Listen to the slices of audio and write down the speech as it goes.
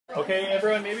Okay,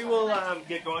 everyone, maybe we'll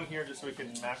get going here just so we can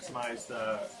maximize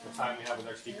the time we have with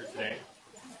our speaker today.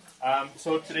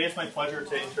 So today it's my pleasure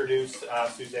to introduce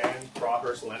Suzanne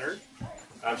Crowhurst Lennard.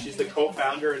 She's the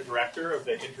co-founder and director of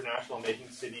the International Making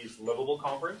Cities Livable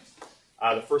Conference.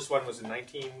 The first one was in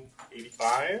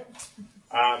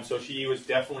 1985. So she was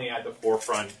definitely at the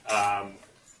forefront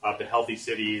of the Healthy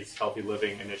Cities, Healthy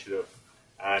Living initiative.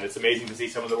 And it's amazing to see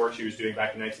some of the work she was doing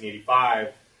back in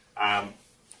 1985.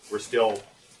 We're still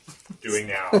doing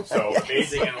now. So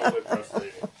amazing and a little bit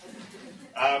frustrating.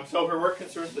 So her work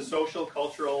concerns the social,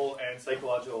 cultural, and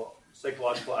psychological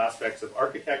aspects of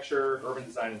architecture, urban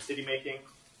design, and city making,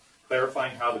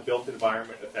 clarifying how the built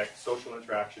environment affects social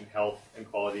interaction, health, and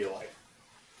quality of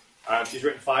life. She's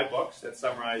written 5 books that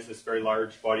summarize this very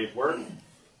large body of work.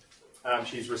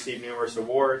 She's received numerous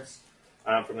awards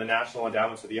from the National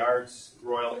Endowments of the Arts,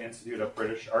 Royal Institute of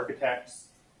British Architects,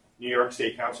 New York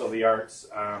State Council of the Arts,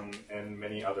 and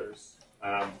many others.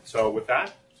 So with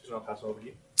that, Susan, I'll pass it over to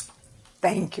you.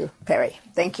 Thank you, Perry.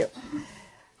 Thank you.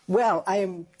 Well, I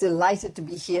am delighted to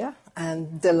be here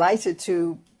and delighted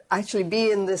to actually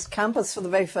be in this campus for the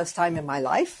very first time in my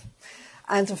life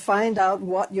and to find out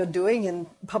what you're doing in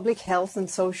public health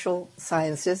and social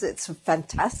sciences. It's a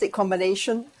fantastic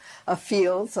combination of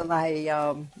fields, and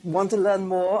I want to learn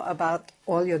more about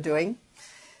all you're doing.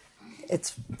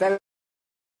 It's very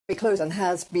close and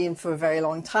has been for a very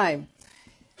long time.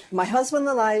 My husband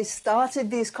and I started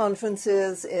these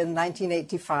conferences in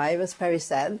 1985, as Perry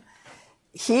said.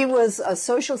 He was a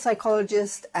social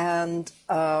psychologist and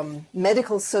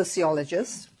medical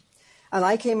sociologist, and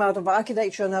I came out of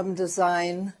architecture and urban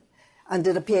design and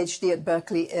did a PhD at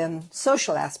Berkeley in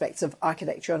social aspects of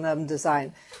architecture and urban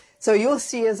design. So you'll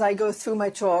see as I go through my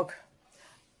talk,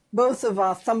 both of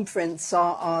our thumbprints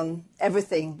are on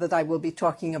everything that I will be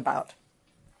talking about.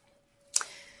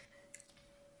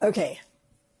 Okay,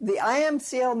 the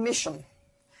IMCL mission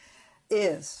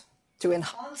is to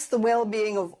enhance the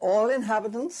well-being of all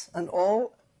inhabitants and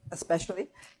all, especially,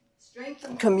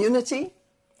 strengthen community,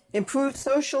 improve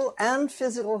social and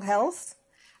physical health,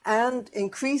 and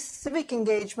increase civic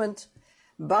engagement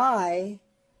by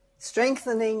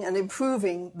strengthening and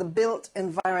improving the built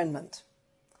environment.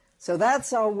 So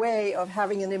that's our way of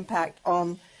having an impact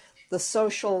on the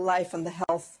social life and the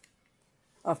health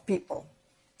of people.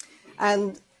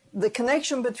 And the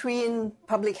connection between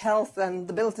public health and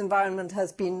the built environment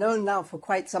has been known now for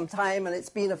quite some time, and it's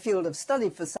been a field of study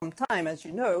for some time, as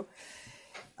you know.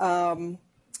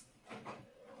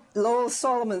 Lowell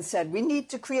Solomon said, we need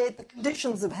to create the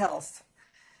conditions of health.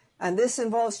 And this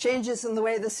involves changes in the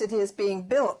way the city is being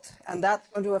built, and that's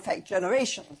going to affect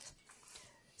generations.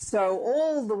 So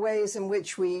all the ways in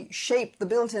which we shape the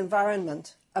built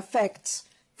environment affects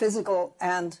physical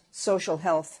and social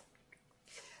health.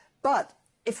 But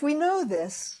if we know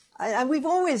this, and we've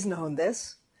always known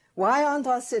this, why aren't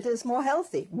our cities more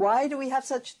healthy? Why do we have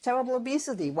such terrible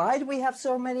obesity? Why do we have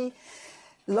so many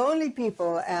lonely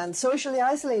people and socially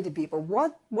isolated people?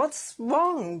 What's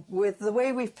wrong with the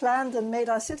way we've planned and made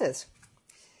our cities?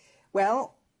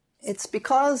 Well, it's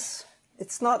because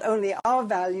it's not only our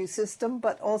value system,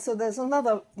 but also there's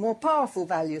another more powerful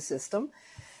value system,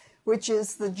 which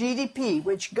is the GDP,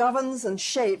 which governs and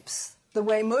shapes the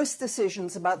way most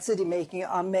decisions about city making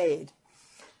are made.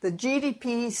 The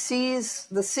GDP sees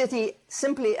the city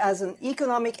simply as an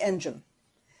economic engine,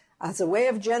 as a way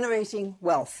of generating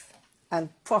wealth and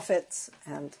profits.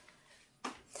 And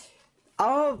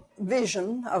our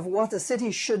vision of what a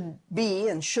city should be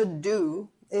and should do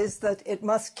is that it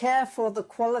must care for the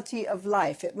quality of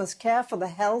life. It must care for the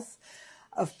health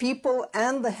of people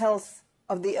and the health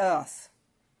of the earth.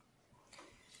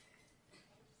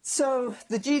 So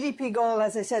the GDP goal,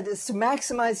 as I said, is to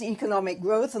maximize economic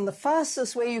growth, and the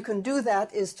fastest way you can do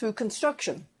that is through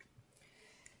construction.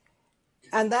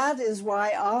 And that is why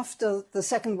after the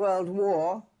Second World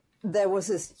War, there was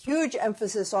this huge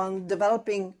emphasis on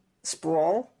developing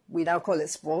sprawl, we now call it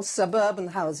sprawl, suburban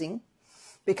housing,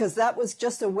 because that was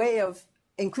just a way of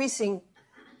increasing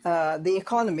the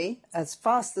economy as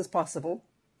fast as possible.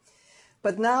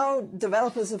 But now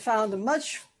developers have found a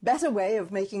much better way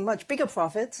of making much bigger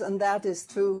profits, and that is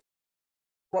through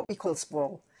what we call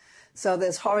sprawl. So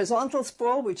there's horizontal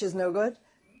sprawl, which is no good,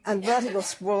 and vertical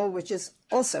sprawl, which is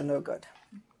also no good.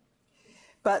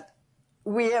 But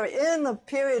we are in a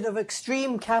period of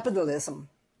extreme capitalism,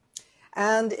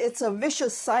 and it's a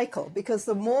vicious cycle, because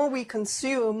the more we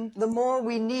consume, the more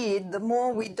we need, the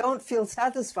more we don't feel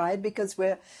satisfied because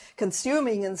we're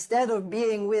consuming instead of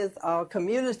being with our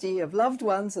community of loved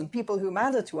ones and people who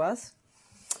matter to us.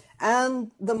 And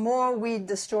the more we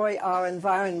destroy our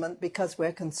environment because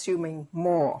we're consuming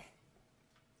more.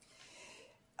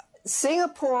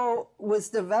 Singapore was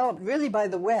developed really by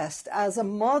the West as a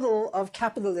model of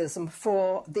capitalism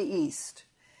for the East.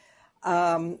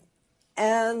 And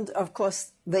of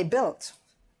course, they built,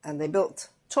 and they built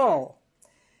tall.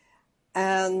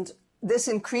 And this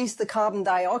increased the carbon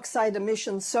dioxide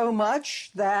emissions so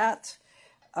much that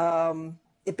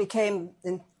it became,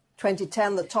 in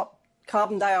 2010, the top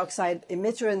carbon dioxide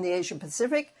emitter in the Asia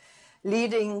Pacific,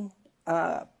 leading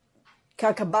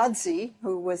Kakabadze,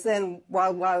 who was then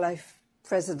wildlife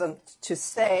president, to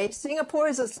say, Singapore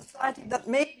is a society that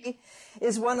maybe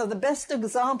is one of the best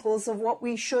examples of what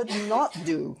we should not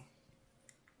do.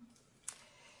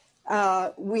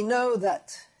 We know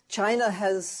that China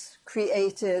has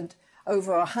created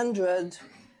over 100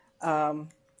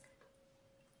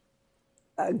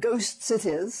 ghost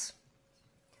cities.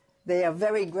 They are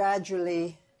very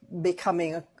gradually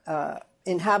becoming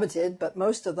inhabited, but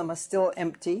most of them are still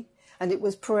empty. And it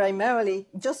was primarily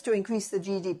just to increase the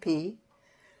GDP.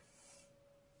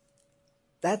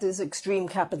 That is extreme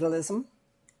capitalism.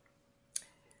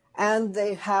 And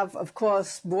they have, of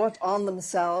course, brought on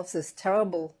themselves this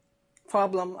terrible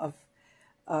problem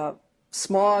of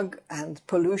smog and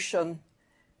pollution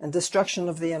and destruction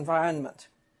of the environment,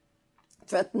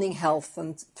 threatening health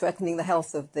and threatening the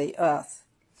health of the earth.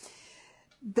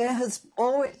 There has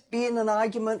always been an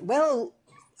argument, well,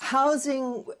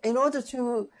 housing, in order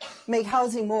to make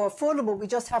housing more affordable, we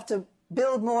just have to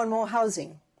build more and more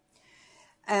housing.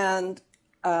 And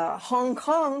Hong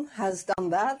Kong has done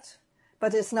that,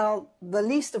 but it's now the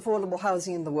least affordable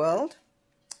housing in the world.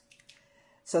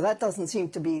 So that doesn't seem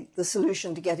to be the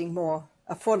solution to getting more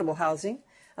affordable housing.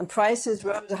 And prices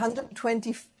rose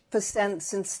 120%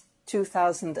 since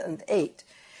 2008.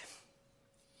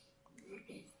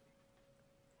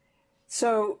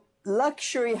 So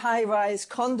luxury high-rise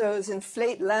condos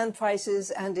inflate land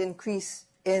prices and increase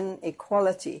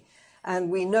inequality. And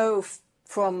we know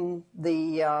from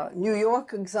the New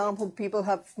York example, people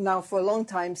have now for a long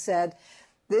time said,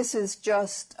 this is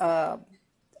just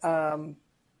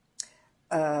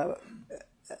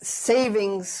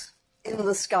savings in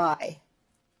the sky.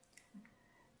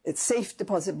 It's safe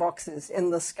deposit boxes in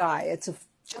the sky. It's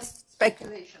just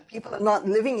speculation. People are not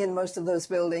living in most of those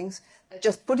buildings. They're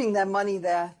just putting their money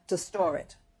there to store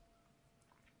it.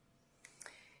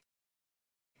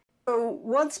 So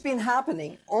what's been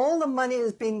happening? All the money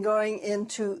has been going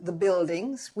into the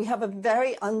buildings. We have a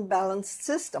very unbalanced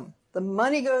system. The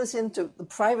money goes into the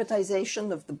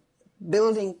privatization of the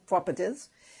building properties,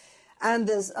 and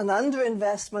there's an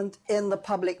underinvestment in the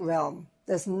public realm.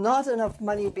 There's not enough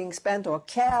money being spent or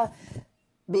care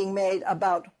being made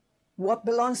about what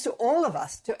belongs to all of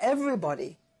us, to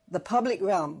everybody, the public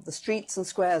realm, the streets and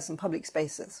squares and public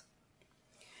spaces.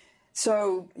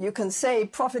 So you can say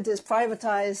profit is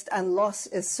privatized and loss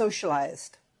is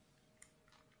socialized.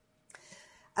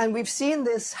 And we've seen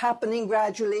this happening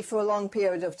gradually for a long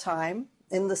period of time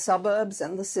in the suburbs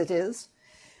and the cities,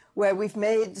 where we've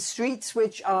made streets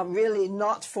which are really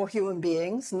not for human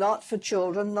beings, not for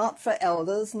children, not for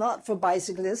elders, not for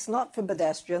bicyclists, not for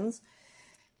pedestrians,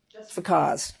 just for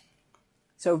cars.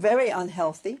 So very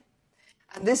unhealthy.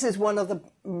 And this is one of the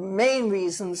main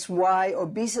reasons why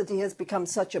obesity has become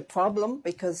such a problem,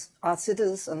 because our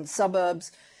cities and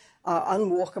suburbs are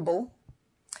unwalkable.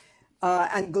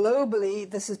 And globally,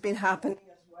 this has been happening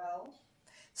as well.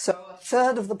 So a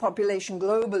third of the population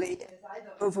globally is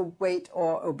either overweight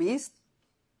or obese.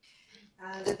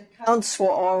 And it accounts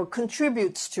for, or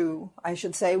contributes to, I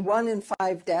should say, 1 in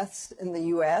 5 deaths in the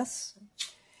US.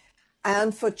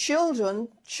 And for children,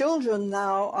 children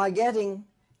now are getting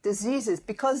diseases.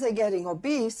 Because they're getting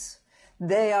obese,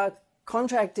 they are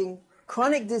contracting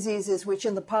chronic diseases which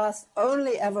in the past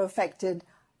only ever affected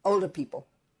older people.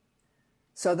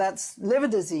 So that's liver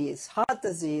disease, heart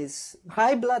disease,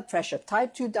 high blood pressure,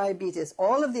 type 2 diabetes.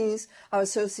 All of these are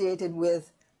associated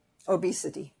with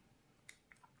obesity.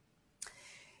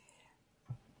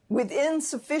 With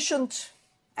insufficient,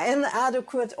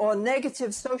 inadequate, or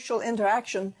negative social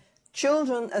interaction,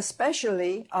 children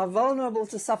especially are vulnerable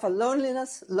to suffer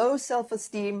loneliness, low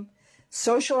self-esteem,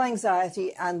 social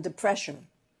anxiety, and depression.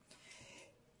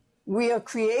 We are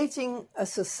creating a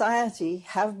society,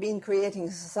 have been creating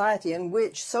a society in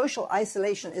which social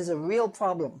isolation is a real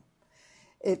problem.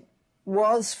 It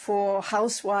was for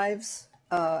housewives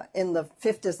in the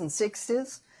 50s and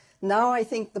 60s. Now I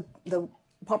think the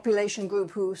population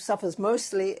group who suffers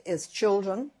mostly is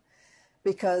children,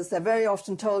 because they're very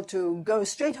often told to go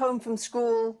straight home from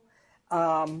school,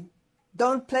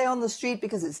 don't play on the street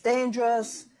because it's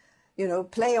dangerous, you know,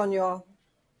 play on your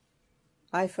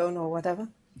iPhone or whatever,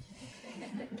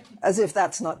 as if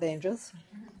that's not dangerous.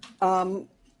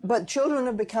 But children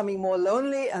are becoming more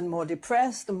lonely and more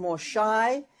depressed and more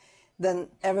shy than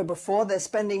ever before. They're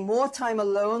spending more time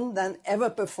alone than ever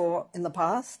before in the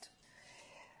past.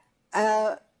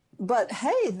 But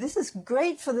hey, this is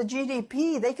great for the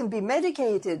GDP. They can be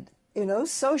medicated. You know,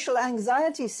 social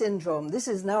anxiety syndrome. This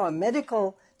is now a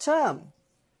medical term.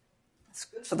 It's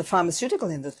good for the pharmaceutical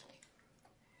industry.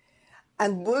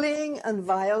 And bullying and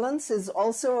violence is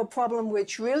also a problem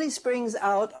which really springs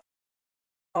out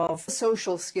of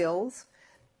social skills.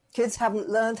 Kids haven't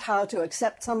learned how to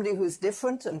accept somebody who's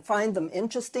different and find them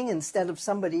interesting instead of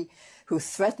somebody who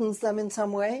threatens them in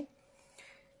some way.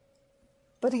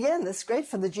 But again, it's great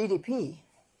for the GDP.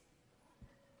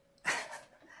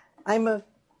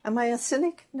 Am I a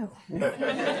cynic? No.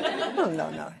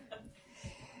 No.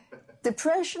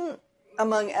 Depression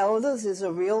among elders is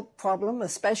a real problem,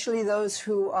 especially those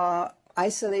who are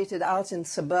isolated out in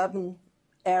suburban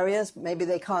areas. Maybe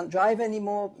they can't drive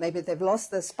anymore. Maybe they've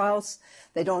lost their spouse.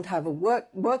 They don't have a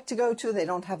work to go to. They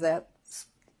don't have their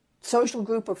social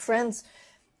group of friends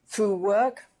through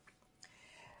work.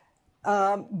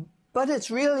 But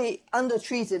it's really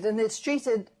undertreated, and it's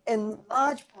treated in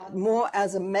large part more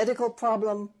as a medical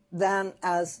problem than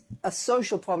as a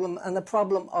social problem and a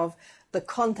problem of the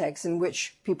context in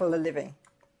which people are living.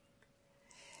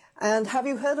 And have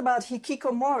you heard about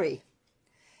hikikomori?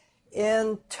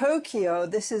 In Tokyo,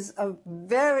 this is a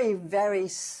very, very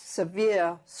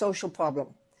severe social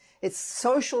problem. It's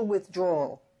social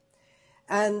withdrawal.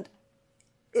 And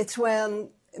it's when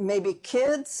maybe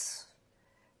kids,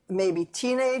 maybe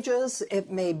teenagers,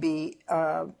 it may be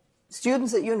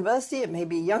students at university, it may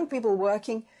be young people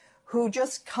working who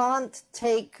just can't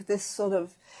take this sort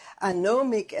of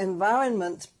anomic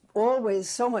environment, always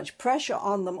so much pressure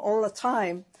on them all the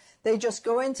time. They just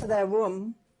go into their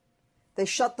room, they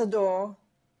shut the door,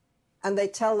 and they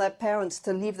tell their parents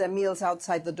to leave their meals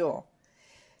outside the door.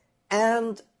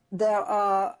 And there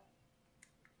are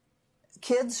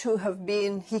kids who have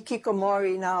been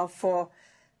hikikomori now for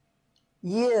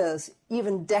years,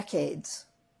 even decades.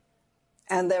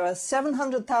 And there are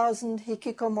 700,000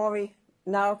 hikikomori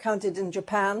now counted in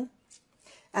Japan,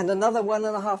 and another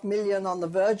 1.5 million on the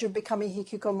verge of becoming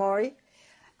hikikomori.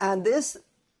 And this,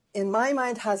 in my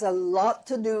mind, has a lot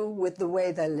to do with the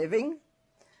way they're living,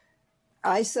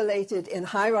 isolated in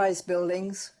high-rise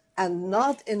buildings, and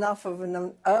not enough of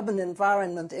an urban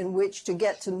environment in which to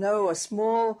get to know a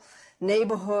small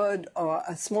neighborhood or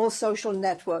a small social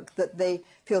network that they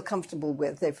feel comfortable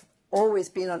with. They've always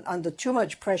been under too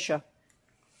much pressure.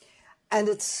 And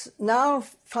it's now,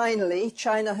 finally,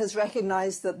 China has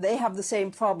recognized that they have the same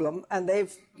problem, and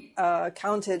they've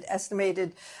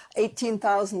estimated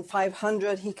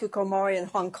 18,500 hikikomori in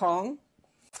Hong Kong.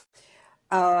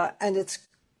 And it's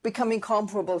becoming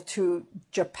comparable to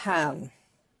Japan.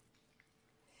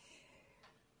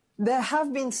 There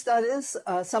have been studies,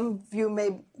 some of you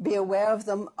may be aware of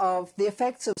them, of the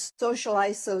effects of social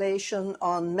isolation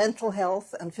on mental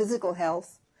health and physical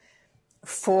health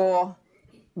for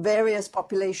various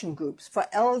population groups. For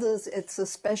elders, it's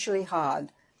especially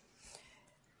hard.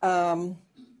 And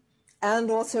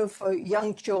also for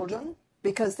young children,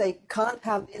 because they can't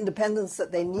have the independence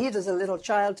that they need as a little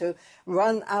child to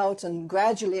run out and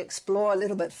gradually explore a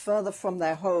little bit further from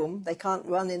their home. They can't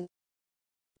run in,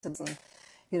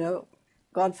 you know,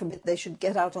 God forbid they should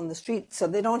get out on the street. So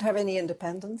they don't have any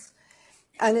independence.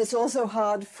 And it's also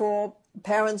hard for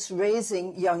parents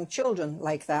raising young children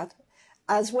like that,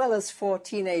 as well as for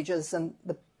teenagers and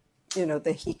the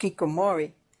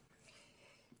hikikomori.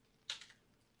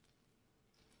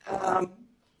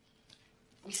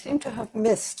 We seem to have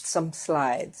missed some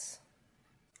slides.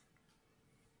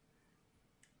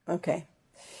 Okay.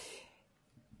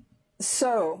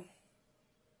 So,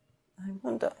 I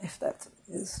wonder if that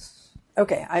is...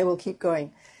 Okay, I will keep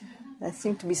going. There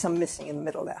seemed to be some missing in the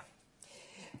middle there.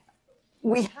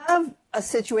 We have a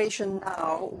situation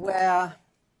now where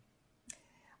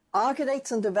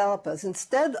architects and developers,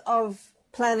 instead of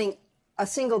planning a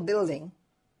single building,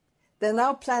 they're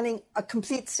now planning a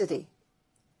complete city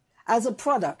as a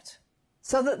product,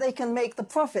 so that they can make the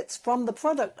profits from the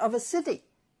product of a city,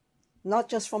 not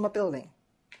just from a building.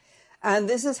 And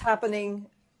this is happening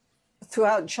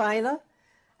throughout China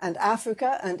and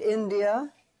Africa and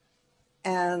India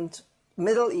and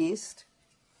Middle East.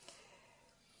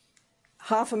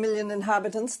 500,000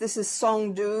 inhabitants. This is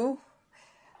Songdo.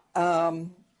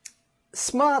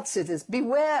 Smart cities.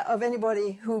 Beware of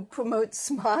anybody who promotes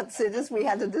smart cities. We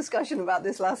had a discussion about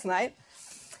this last night.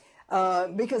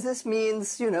 Because this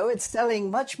means, it's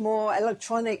selling much more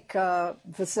electronic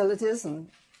facilities and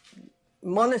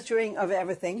monitoring of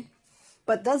everything.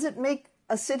 But does it make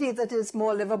a city that is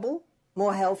more livable,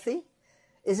 more healthy?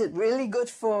 Is it really good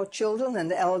for children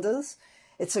and elders?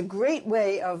 It's a great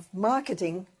way of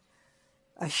marketing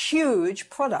a huge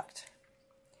product.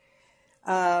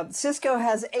 Cisco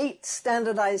has 8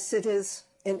 standardized cities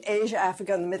in Asia,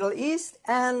 Africa, and the Middle East,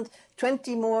 and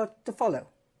 20 more to follow.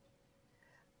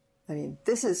 I mean,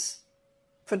 this is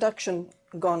production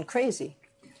gone crazy.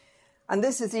 And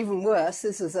this is even worse.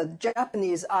 This is a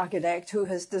Japanese architect who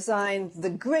has designed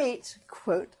the great,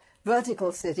 quote,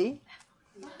 vertical city.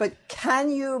 But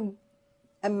can you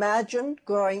imagine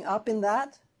growing up in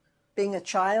that, being a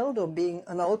child or being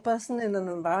an old person in an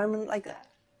environment like that?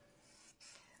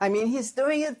 I mean, he's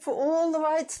doing it for all the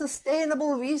right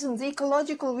sustainable reasons,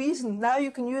 ecological reasons. Now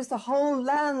you can use the whole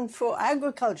land for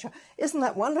agriculture. Isn't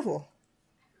that wonderful?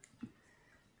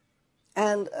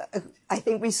 And I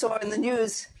think we saw in the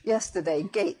news yesterday,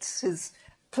 Gates, his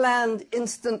planned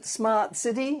instant smart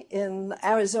city in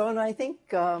Arizona, I think,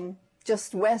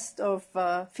 just west of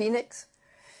Phoenix,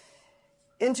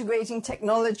 integrating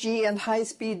technology and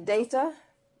high-speed data.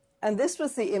 And this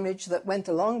was the image that went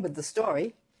along with the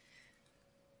story.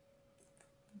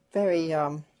 Very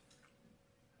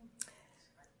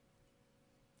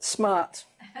smart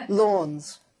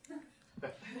lawns.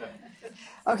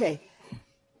 Okay.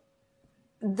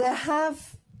 There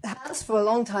has for a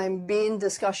long time been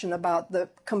discussion about the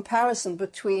comparison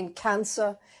between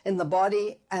cancer in the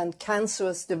body and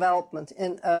cancerous development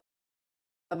in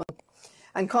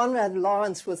and Konrad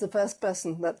Lorenz was the first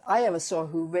person that I ever saw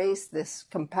who raised this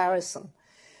comparison,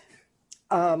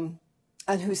 and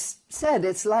who said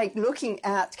it's like looking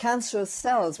at cancerous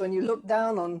cells. When you look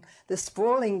down on the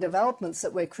sprawling developments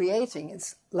that we're creating,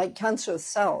 it's like cancerous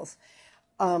cells.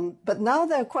 But now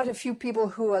there are quite a few people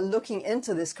who are looking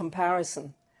into this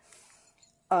comparison.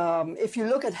 If you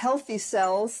look at healthy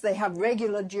cells, they have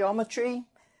regular geometry,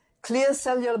 clear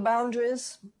cellular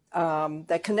boundaries,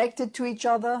 they're connected to each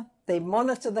other, they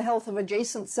monitor the health of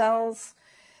adjacent cells,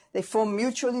 they form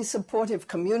mutually supportive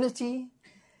community,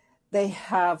 they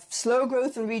have slow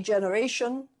growth and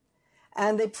regeneration,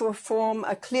 and they perform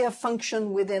a clear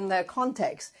function within their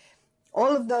context.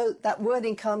 All of that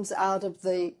wording comes out of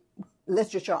the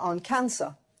literature on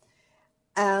cancer.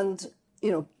 And,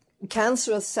 you know,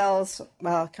 cancerous cells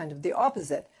are kind of the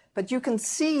opposite. But you can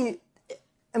see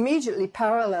immediately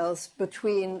parallels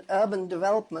between urban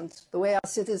development, the way our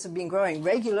cities have been growing,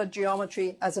 regular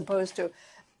geometry as opposed to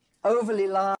overly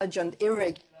large and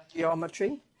irregular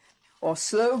geometry, or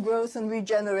slow growth and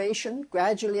regeneration,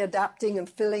 gradually adapting and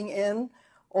filling in,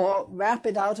 or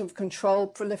rapid out-of-control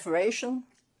proliferation,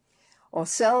 or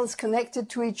cells connected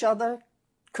to each other,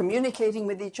 communicating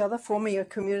with each other, forming a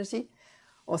community,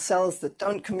 or cells that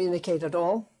don't communicate at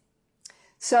all.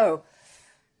 So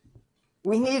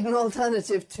we need an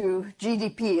alternative to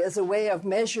GDP as a way of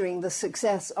measuring the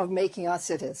success of making our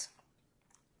cities.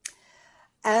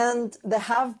 And there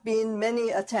have been many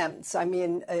attempts. I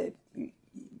mean,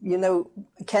 you know,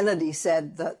 Kennedy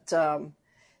said that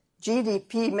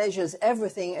GDP measures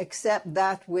everything except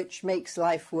that which makes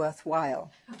life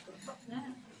worthwhile.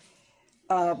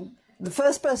 The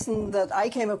first person that I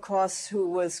came across who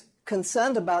was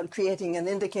concerned about creating an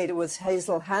indicator was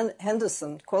Hazel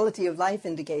Henderson, quality of life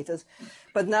indicators.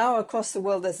 But now across the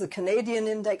world, there's the Canadian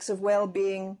Index of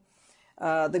Well-Being,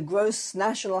 the Gross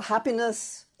National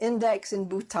Happiness Index in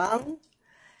Bhutan,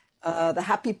 the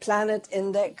Happy Planet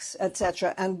Index,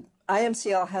 etc. And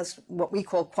IMCL has what we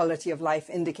call quality of life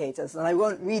indicators. And I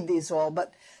won't read these all,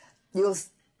 but you'll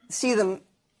see them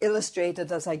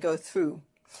illustrated as I go through.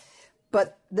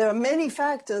 But there are many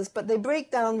factors, but they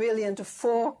break down really into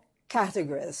 4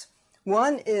 categories.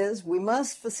 One is we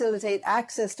must facilitate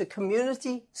access to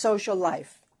community social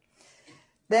life,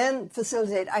 then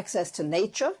facilitate access to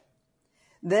nature,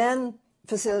 then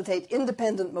facilitate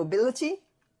independent mobility,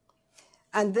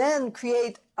 and then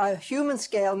create a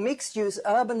human-scale mixed-use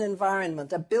urban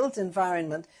environment, a built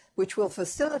environment, which will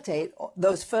facilitate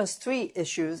those first 3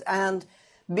 issues and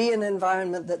be an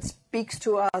environment that speaks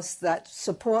to us, that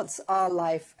supports our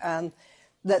life, and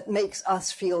that makes us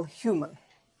feel human.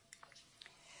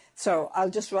 So I'll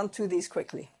just run through these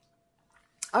quickly.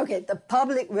 Okay, the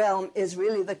public realm is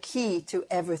really the key to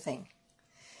everything.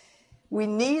 We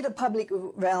need a public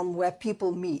realm where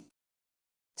people meet,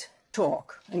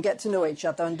 talk, and get to know each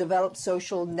other and develop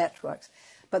social networks.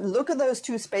 But look at those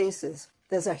 2 spaces.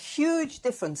 There's a huge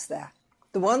difference there.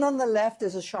 The one on the left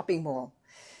is a shopping mall.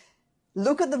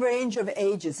 Look at the range of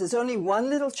ages. There's only one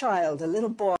little child, a little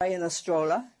boy in a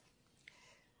stroller.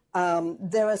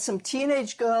 There are some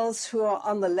teenage girls who are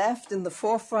on the left in the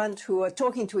forefront who are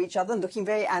talking to each other and looking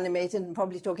very animated and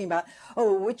probably talking about,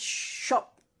 oh, which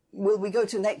shop will we go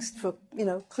to next for, you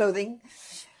know, clothing.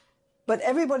 But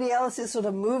everybody else is sort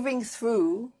of moving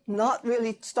through, not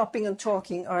really stopping and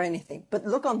talking or anything. But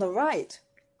look on the right.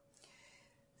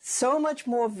 So much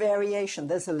more variation.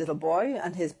 There's a little boy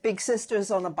and his big sister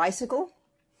is on a bicycle.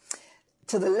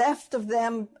 To the left of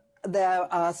them,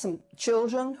 there are some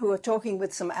children who are talking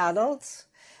with some adults.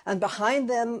 And behind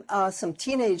them are some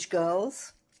teenage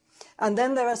girls. And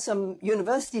then there are some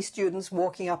university students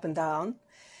walking up and down.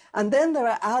 And then there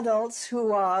are adults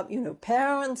who are,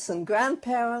 parents and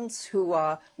grandparents, who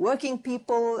are working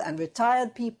people and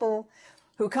retired people,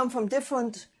 who come from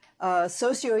different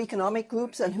socioeconomic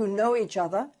groups and who know each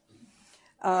other.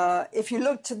 If you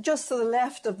look just to the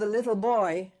left of the little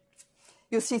boy,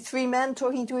 you'll see three men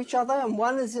talking to each other, and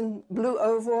one is in blue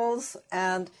overalls,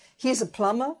 and he's a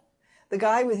plumber. The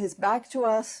guy with his back to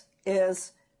us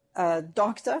is a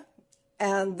doctor,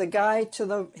 and the guy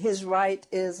to his right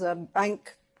is a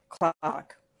bank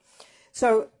clerk.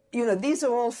 So, these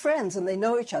are all friends, and they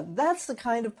know each other. That's the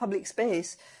kind of public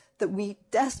space that we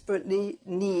desperately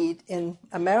need in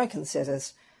American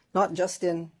cities, not just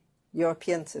in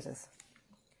European cities.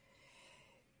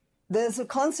 There's a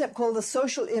concept called the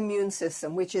social immune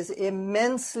system, which is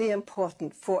immensely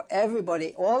important for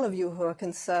everybody, all of you who are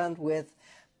concerned with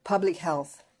public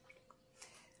health.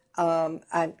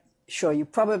 I'm sure you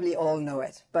probably all know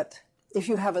it, but if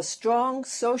you have a strong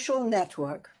social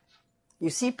network, you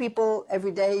see people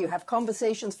every day, you have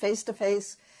conversations face to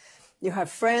face, you have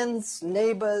friends,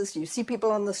 neighbors, you see people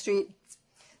on the street,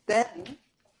 then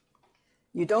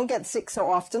you don't get sick so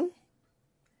often.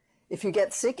 If you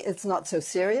get sick, it's not so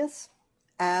serious,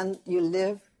 and you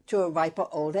live to a riper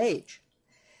old age.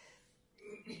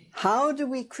 How do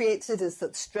we create cities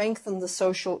that strengthen the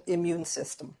social immune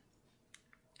system?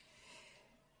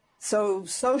 So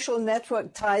social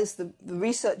network ties, the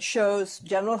research shows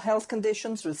general health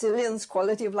conditions, resilience,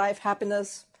 quality of life,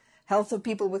 happiness, health of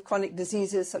people with chronic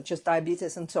diseases such as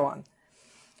diabetes and so on.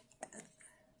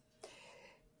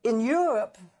 In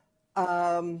Europe,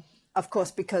 of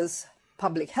course, because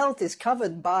public health is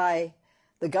covered by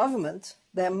the government,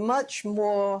 they're much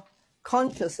more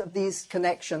conscious of these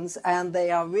connections, and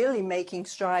they are really making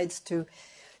strides to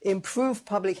improve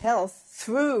public health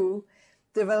through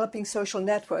developing social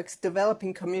networks,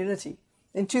 developing community.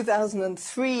 In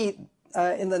 2003,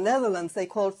 in the Netherlands, they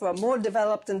called for a more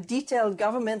developed and detailed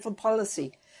governmental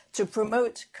policy to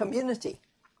promote community.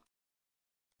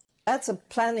 That's a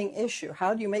planning issue.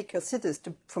 How do you make your cities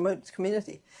to promote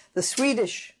community? The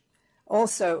Swedish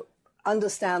also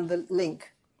understand the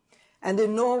link. And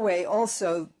in Norway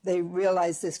also, they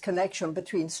realize this connection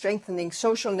between strengthening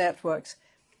social networks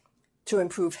to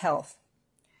improve health.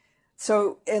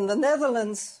 So in the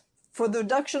Netherlands, for the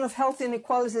reduction of health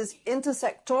inequalities,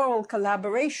 intersectoral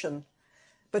collaboration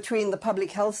between the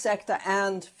public health sector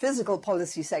and physical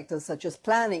policy sectors such as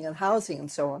planning and housing and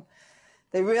so on,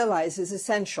 they realize is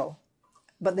essential,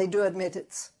 but they do admit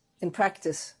it's, in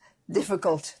practice,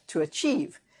 difficult to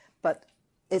achieve, but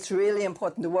it's really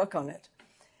important to work on it.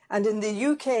 And in the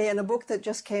UK, in a book that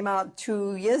just came out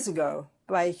 2 years ago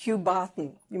by Hugh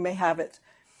Barton, you may have it,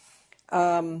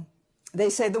 they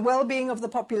say the well-being of the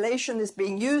population is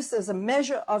being used as a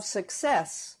measure of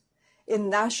success in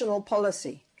national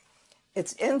policy.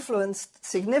 It's influenced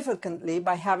significantly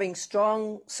by having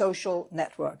strong social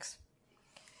networks.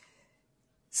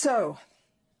 So,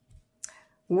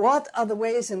 what are the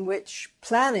ways in which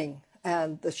planning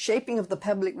and the shaping of the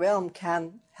public realm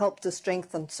can help to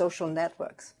strengthen social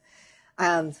networks?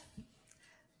 And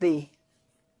the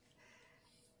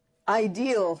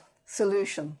ideal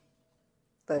solution,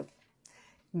 the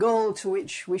goal to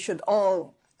which we should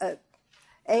all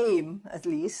aim, at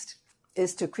least,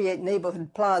 is to create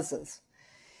neighborhood plazas.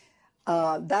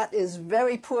 That is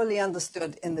very poorly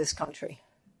understood in this country.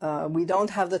 We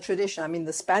don't have the tradition. I mean,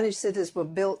 the Spanish cities were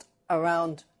built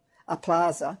around a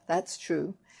plaza, that's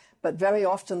true, but very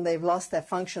often they've lost their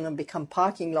function and become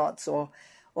parking lots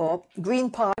or green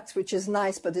parks, which is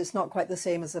nice, but it's not quite the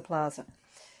same as a plaza.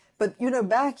 But,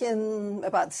 back in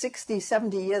about 60,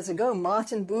 70 years ago,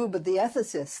 Martin Buber, the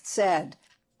ethicist, said,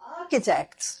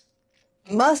 architects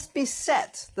must be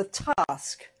set the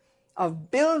task of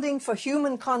building for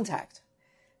human contact,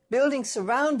 building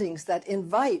surroundings that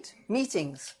invite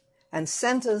meetings and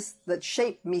centers that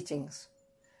shape meetings.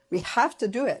 We have to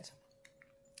do it.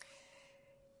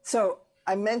 So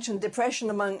I mentioned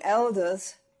depression among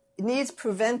elders. It needs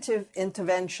preventive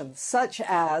interventions, such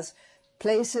as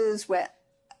places where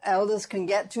elders can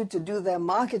get to do their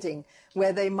marketing,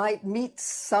 where they might meet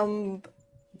some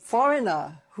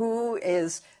foreigner who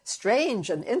is strange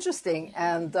and interesting,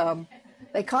 and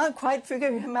they can't quite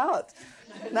figure him out.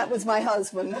 That was my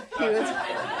husband.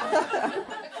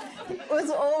 was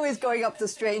always going up to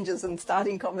strangers and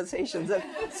starting conversations, and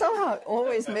somehow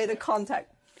always made a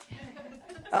contact.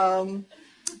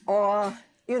 Or,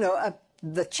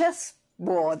 the chess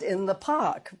board in the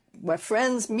park where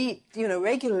friends meet,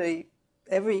 regularly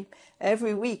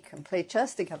every week and play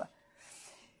chess together.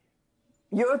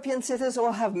 European cities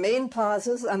all have main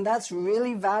plazas, and that's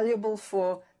really valuable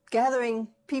for gathering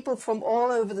people from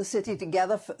all over the city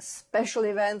together for special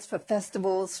events, for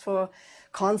festivals, for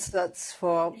concerts,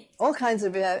 for all kinds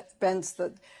of events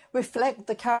that reflect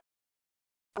the character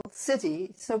of the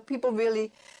city. So people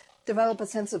really develop a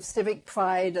sense of civic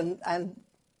pride and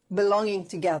belonging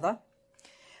together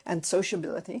and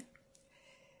sociability.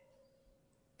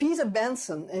 Peter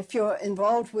Benson, if you're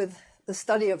involved with the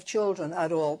study of children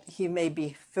at all, he may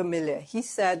be familiar. He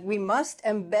said, we must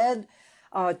embed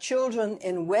our children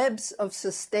in webs of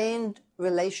sustained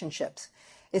relationships.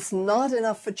 It's not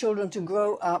enough for children to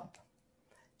grow up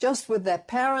just with their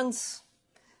parents,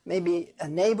 maybe a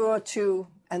neighbor or two,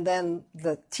 and then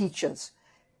the teachers.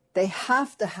 They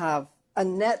have to have a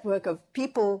network of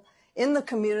people in the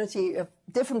community of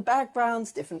different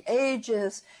backgrounds, different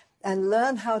ages, and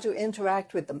learn how to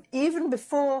interact with them. Even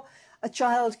before a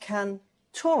child can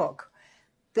talk,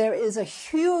 there is a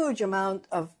huge amount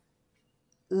of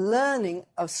learning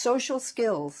of social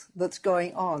skills that's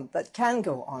going on, that can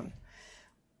go on.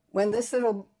 When this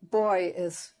little boy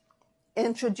is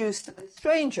introduced to a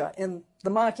stranger in the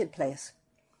marketplace,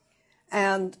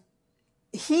 and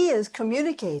he is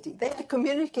communicating, they are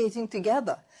communicating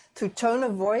together through tone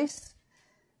of voice,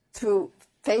 through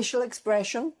facial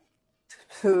expression,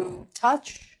 through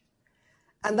touch,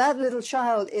 and that little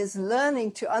child is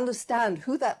learning to understand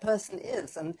who that person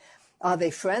is, and are they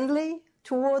friendly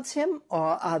towards him,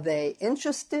 or are they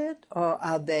interested, or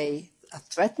are they a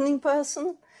threatening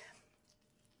person?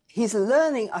 He's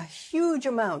learning a huge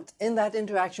amount in that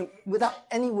interaction without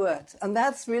any words, and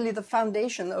that's really the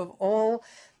foundation of all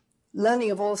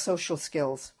learning of all social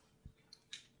skills.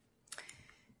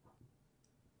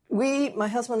 My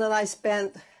husband and I,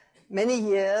 spent many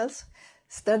years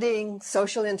studying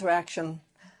social interaction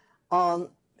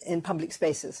in public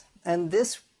spaces, and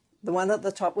the one at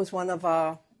the top was one of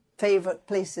our favorite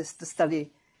places to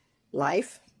study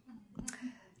life.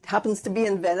 It happens to be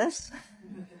in Venice,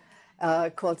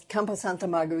 called Campo Santa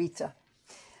Margherita.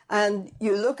 And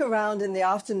you look around in the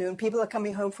afternoon, people are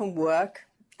coming home from work,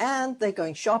 and they're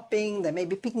going shopping, they may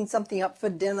be picking something up for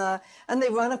dinner, and they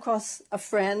run across a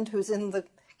friend who's in the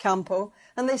campo,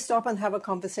 and they stop and have a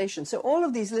conversation. So all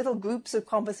of these little groups of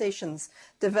conversations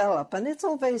develop, and it's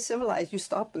all very civilized. You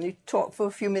stop and you talk for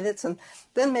a few minutes, and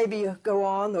then maybe you go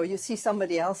on, or you see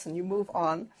somebody else and you move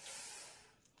on.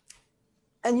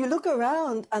 And you look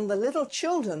around, and the little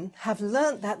children have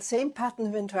learned that same pattern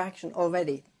of interaction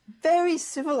already. Very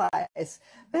civilized.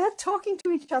 They're talking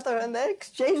to each other, and they're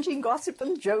exchanging gossip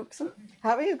and jokes and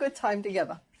having a good time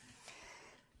together.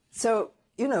 So,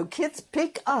 kids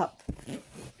pick up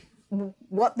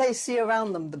what they see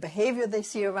around them, the behavior they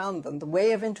see around them, the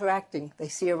way of interacting they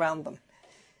see around them.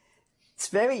 It's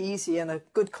very easy in a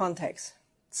good context.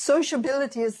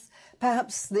 Sociability is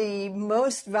perhaps the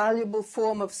most valuable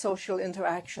form of social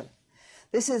interaction.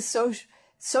 This is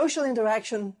social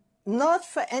interaction not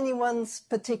for anyone's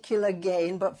particular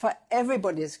gain, but for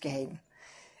everybody's gain.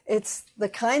 It's the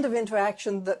kind of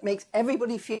interaction that makes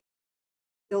everybody feel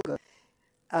good.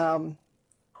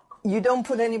 You don't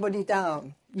put anybody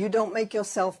down. You don't make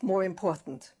yourself more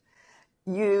important.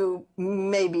 You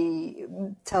maybe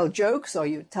tell jokes, or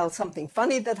you tell something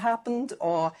funny that happened,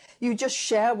 or you just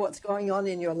share what's going on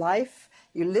in your life.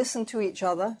 You listen to each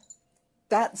other.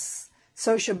 That's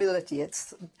sociability.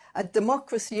 It's a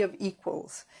democracy of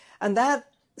equals. And that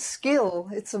skill,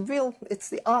 it's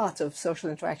the art of social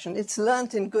interaction. It's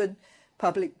learnt in good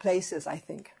public places, I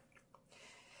think.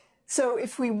 So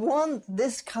if we want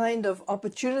this kind of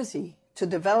opportunity to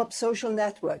develop social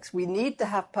networks, we need to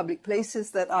have public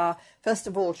places that are, first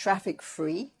of all,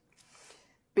 traffic-free,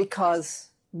 because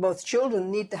both children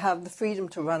need to have the freedom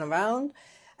to run around,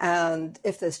 and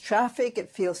if there's traffic, it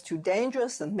feels too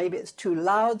dangerous, and maybe it's too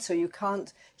loud, so you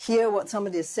can't hear what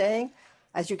somebody is saying.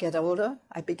 As you get older,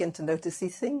 I begin to notice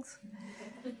these things.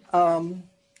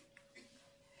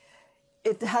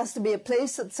 It has to be a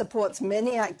place that supports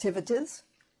many activities.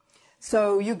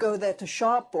 So you go there to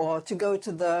shop, or to go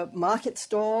to the market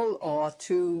stall, or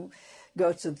to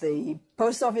go to the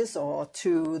post office, or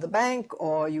to the bank,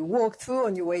 or you walk through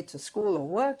on your way to school or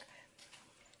work.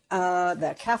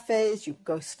 There are cafes, you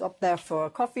go stop there for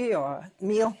a coffee or a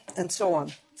meal, and so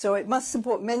on. So it must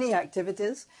support many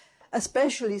activities,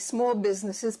 especially small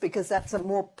businesses, because that's a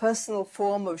more personal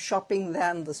form of shopping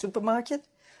than the supermarket.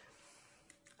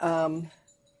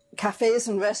 Cafes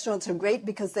and restaurants are great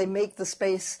because they make the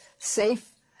space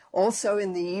safe also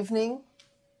in the evening.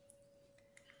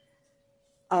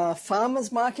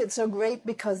 Farmers markets are great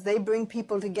because they bring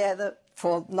people together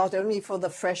for not only for the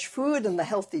fresh food and the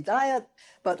healthy diet,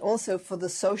 but also for the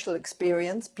social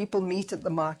experience. People meet at the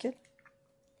market.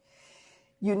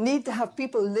 You need to have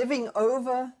people living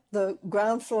over the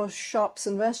ground floor shops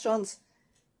and restaurants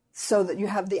so that you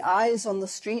have the eyes on the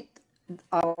street.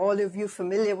 Are all of you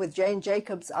familiar with Jane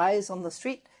Jacobs' Eyes on the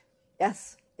Street?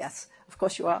 Yes, yes, of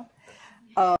course you are.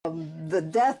 The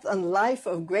Death and Life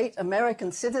of Great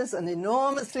American Cities, an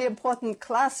enormously important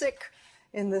classic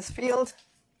in this field.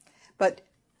 But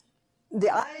the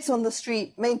eyes on the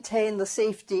street maintain the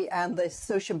safety and the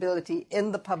sociability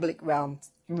in the public realm.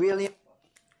 Really important.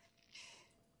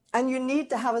 And you need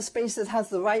to have a space that has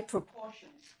the right proportions.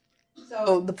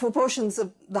 So the proportions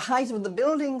of the height of the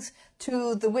buildings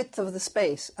to the width of the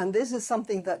space. And this is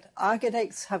something that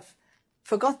architects have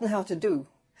forgotten how to do.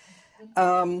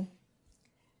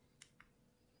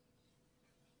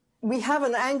 We have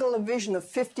an angle of vision of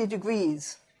 50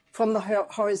 degrees from the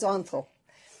horizontal.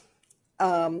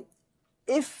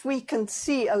 If we can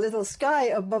see a little sky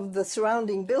above the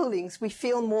surrounding buildings, we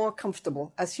feel more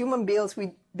comfortable. As human beings,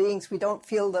 we don't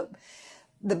feel that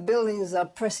the buildings are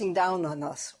pressing down on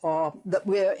us or that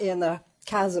we're in a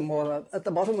chasm or at the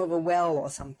bottom of a well or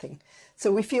something.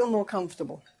 So we feel more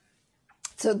comfortable.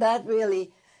 So that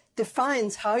really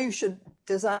defines how you should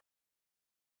design.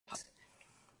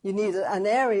 You need an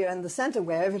area in the center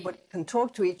where everybody can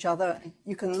talk to each other.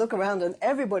 You can look around and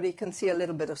everybody can see a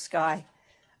little bit of sky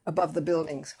above the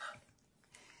buildings.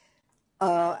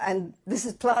 And this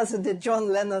is Plaza de John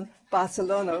Lennard,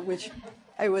 Barcelona, which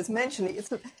I was mentioning.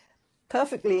 It's a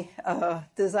perfectly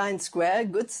designed square,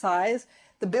 good size.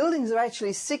 The buildings are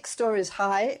actually 6 stories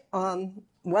high on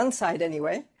one side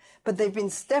anyway, but they've been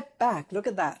stepped back, look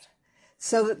at that,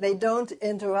 so that they don't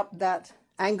interrupt that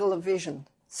angle of vision,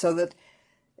 so that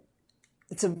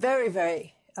it's a very,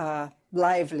 very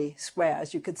lively square,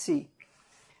 as you could see.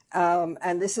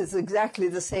 And this is exactly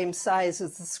the same size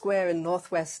as the square in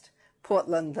northwest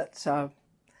Portland that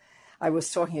I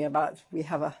was talking about. We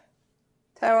have a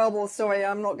terrible story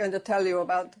I'm not going to tell you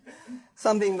about,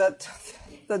 something that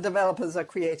the developers are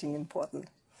creating in Portland.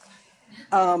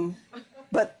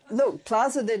 But look,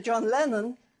 Plaza de John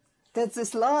Lennon, there's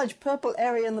this large purple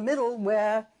area in the middle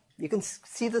where you can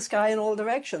see the sky in all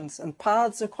directions and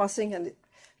paths are crossing and it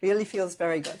really feels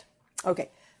very good. Okay,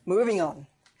 moving on.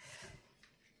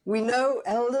 We know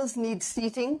elders need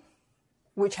seating,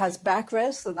 which has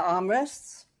backrests and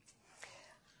armrests.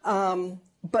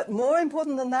 But more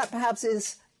important than that, perhaps,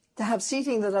 is to have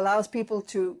seating that allows people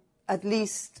to at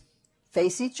least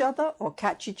face each other or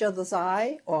catch each other's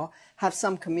eye or have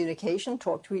some communication,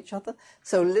 talk to each other.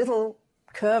 So little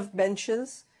curved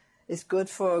benches is good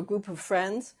for a group of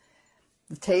friends.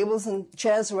 The tables and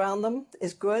chairs around them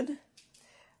is good.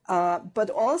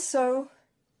 But also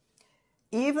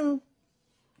even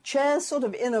chairs sort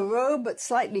of in a row but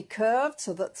slightly curved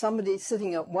so that somebody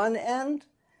sitting at one end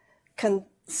can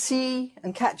see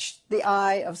and catch the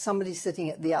eye of somebody sitting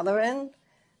at the other end,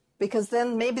 because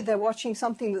then maybe they're watching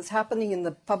something that's happening in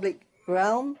the public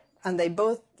realm and they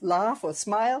both laugh or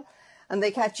smile and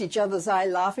they catch each other's eye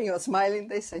laughing or smiling,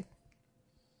 they say.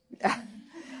 Yeah.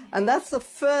 And that's the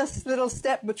first little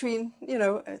step between,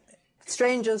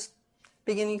 strangers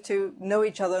beginning to know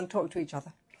each other and talk to each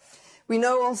other. We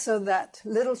know also that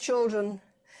little children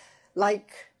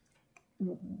like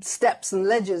steps and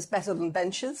ledges better than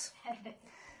benches,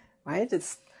 right?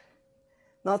 It's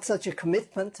not such a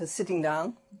commitment to sitting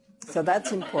down, so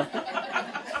that's important.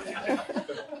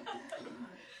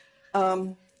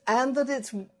 And that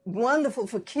it's wonderful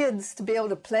for kids to be able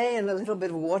to play in a little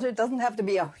bit of water. It doesn't have to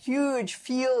be a huge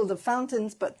field of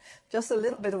fountains, but just a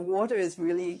little bit of water is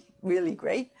really, really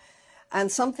great. And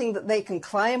something that they can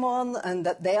climb on and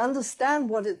that they understand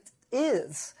what it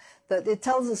is, that it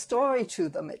tells a story to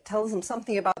them. It tells them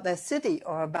something about their city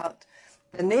or about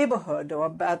their neighborhood or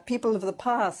about people of the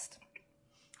past.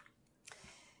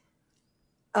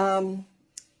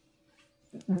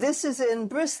 This is in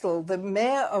Bristol. The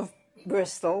mayor of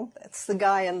Bristol, that's the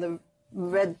guy in the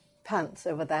red pants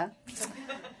over there.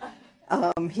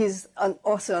 He's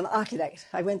also an architect.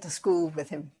 I went to school with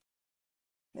him.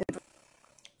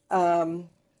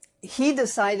 He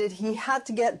decided he had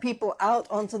to get people out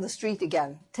onto the street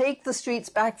again, take the streets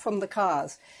back from the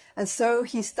cars. And so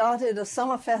he started a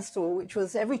summer festival, which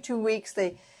was every 2 weeks.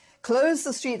 They closed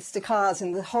the streets to cars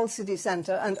in the whole city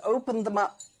center and opened them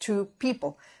up to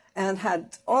people and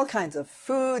had all kinds of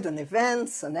food and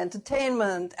events and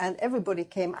entertainment. And everybody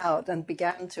came out and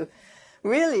began to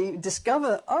really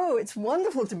discover, oh, it's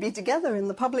wonderful to be together in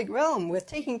the public realm. We're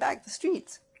taking back the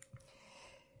streets.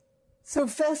 So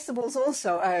festivals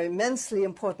also are an immensely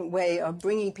important way of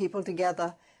bringing people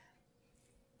together,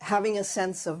 having a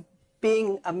sense of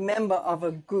being a member of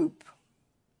a group.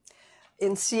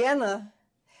 In Siena,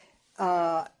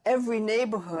 every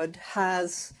neighborhood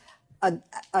has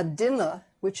a dinner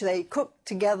which they cook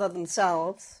together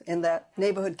themselves in their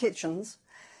neighborhood kitchens,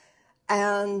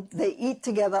 and they eat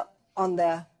together on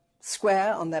their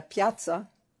square, on their piazza,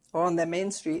 or on their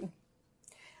main street.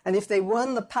 And if they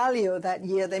won the Palio that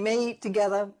year, they may eat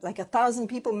together, like 1,000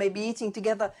 people may be eating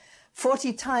together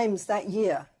 40 times that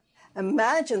year.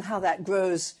 Imagine how that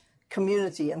grows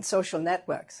community and social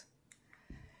networks.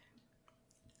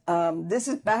 This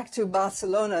is back to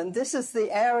Barcelona, and this is the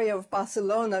area of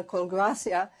Barcelona called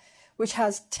Gracia, which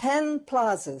has 10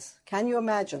 plazas. Can you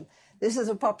imagine? This is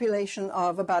a population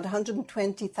of about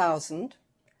 120,000.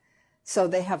 So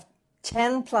they have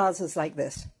 10 plazas like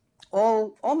this,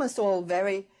 almost all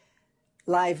very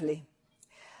lively.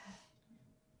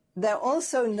 They're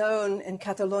also known in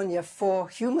Catalonia for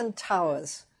human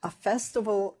towers, a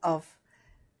festival of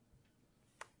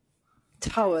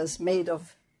towers made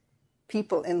of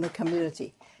people in the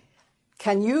community.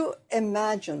 Can you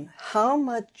imagine how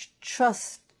much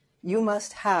trust you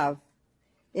must have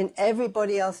in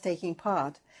everybody else taking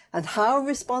part, and how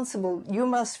responsible you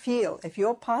must feel if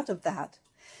you're part of that,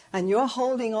 and you're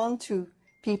holding on to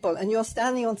people, and you're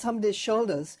standing on somebody's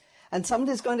shoulders, and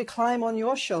somebody's going to climb on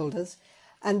your shoulders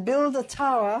and build a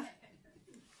tower.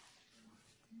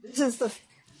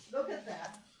 Look at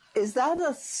that. Is that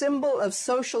a symbol of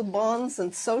social bonds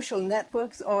and social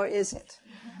networks, or is it?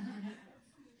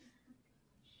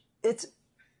 It's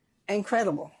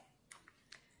incredible.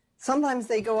 Sometimes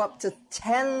they go up to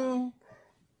 10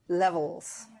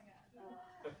 levels.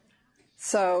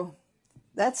 So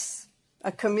that's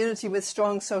a community with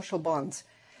strong social bonds.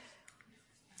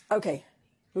 Okay,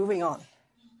 moving on.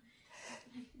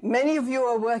 Many of you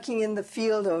are working in the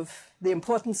field of the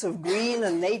importance of green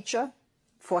and nature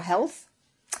for health.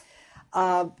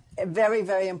 Very,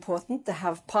 very important to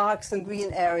have parks and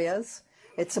green areas.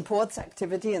 It supports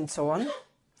activity and so on.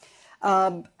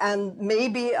 And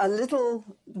maybe a little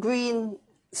green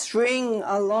string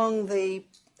along the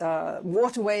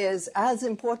waterway is as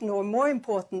important or more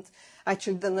important,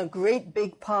 actually, than a great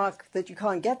big park that you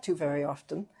can't get to very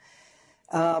often.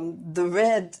 The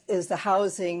red is the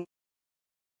housing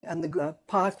and the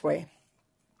parkway.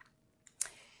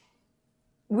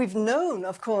 We've known,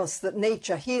 of course, that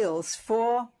nature heals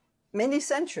for many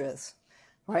centuries,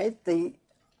 right?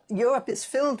 Europe is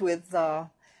filled with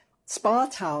spa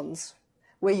towns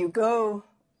where you go,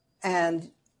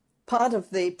 and part of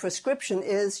the prescription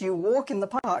is you walk in the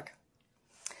park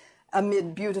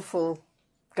amid beautiful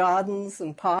gardens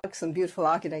and parks and beautiful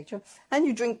architecture, and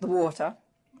you drink the water.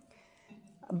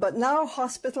 But now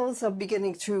hospitals are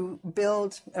beginning to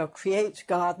build or create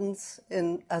gardens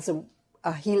as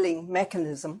a healing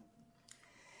mechanism.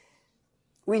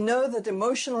 We know that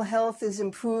emotional health is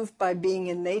improved by being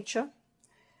in nature.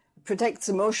 It protects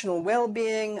emotional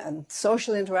well-being and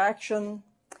social interaction,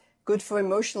 good for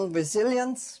emotional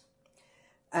resilience,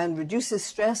 and reduces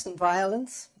stress and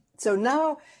violence. So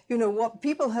now, what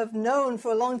people have known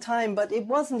for a long time, but it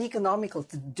wasn't economical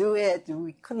to do it.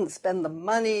 We couldn't spend the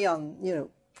money on,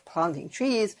 planting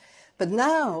trees. But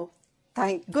now,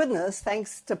 thank goodness,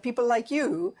 thanks to people like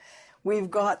you,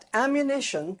 we've got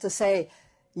ammunition to say,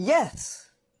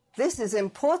 yes, this is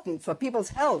important for people's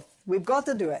health. We've got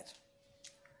to do it.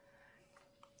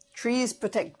 Trees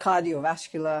protect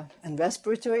cardiovascular and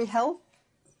respiratory health.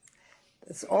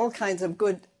 There's all kinds of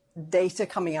good data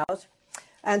coming out.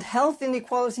 And health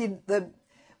inequality, the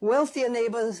wealthier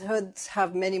neighborhoods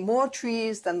have many more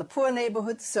trees than the poor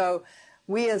neighborhoods, so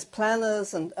we as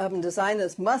planners and urban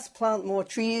designers must plant more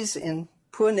trees in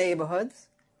poor neighborhoods.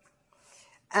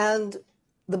 And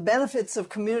the benefits of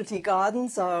community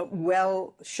gardens are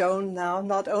well shown now,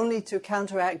 not only to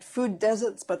counteract food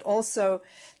deserts, but also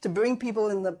to bring people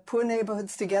in the poor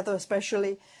neighborhoods together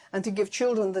especially, and to give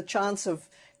children the chance of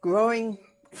growing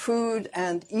food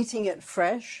and eating it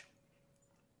fresh.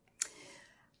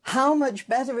 How much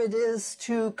better it is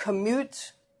to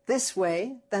commute this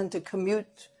way than to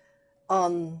commute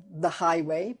on the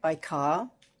highway by car.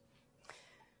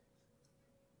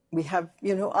 We have,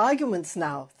 arguments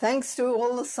now, thanks to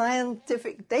all the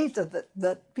scientific data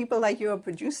that people like you are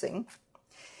producing.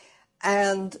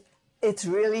 And it's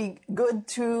really good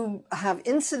to have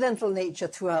incidental nature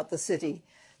throughout the city,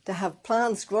 to have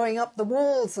plants growing up the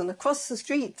walls and across the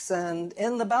streets and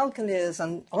in the balconies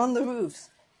and on the roofs.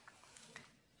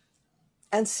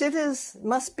 And cities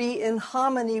must be in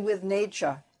harmony with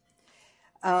nature.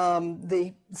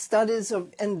 The studies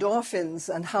of endorphins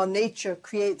and how nature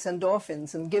creates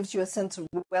endorphins and gives you a sense of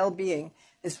well-being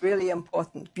is really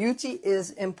important. Beauty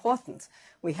is important.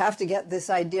 We have to get this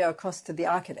idea across to the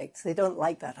architects. They don't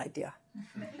like that idea.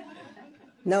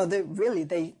 No,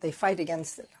 they fight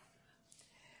against it.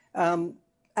 And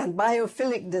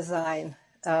biophilic design,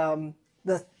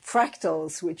 the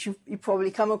fractals, which you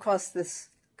probably come across this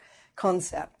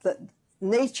concept, that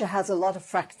nature has a lot of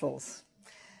fractals.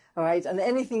 All right, and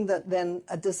anything that then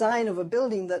a design of a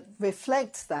building that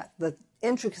reflects that, the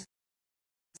intricacies,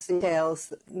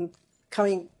 details,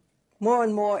 coming more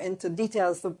and more into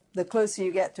details the closer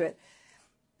you get to it,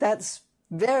 that's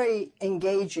very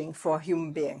engaging for a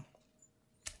human being.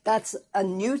 That's a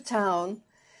new town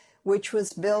which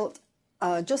was built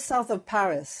just south of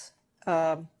Paris,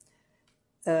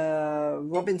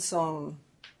 Robinson.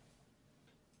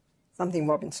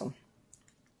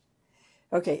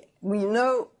 Okay, we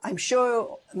know, I'm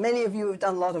sure many of you have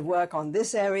done a lot of work on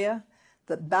this area,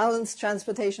 that balanced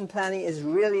transportation planning is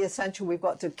really essential. We've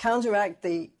got to counteract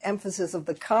the emphasis of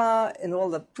the car in all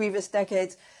the previous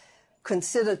decades,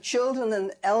 consider children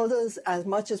and elders as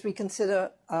much as we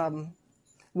consider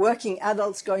working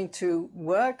adults going to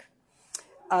work,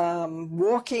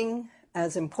 walking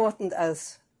as important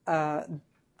as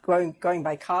going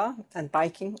by car and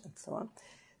biking and so on.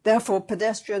 Therefore,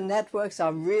 pedestrian networks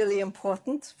are really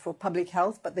important for public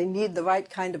health, but they need the right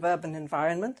kind of urban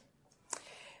environment.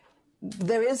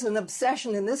 There is an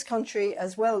obsession in this country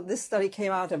as well. This study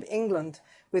came out of England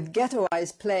with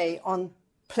ghettoized play on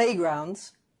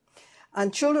playgrounds.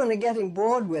 And children are getting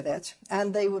bored with it,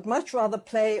 and they would much rather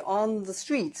play on the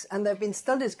streets. And there have been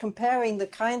studies comparing the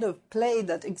kind of play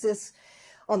that exists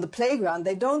on the playground.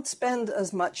 They don't spend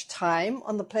as much time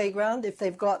on the playground if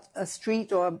they've got a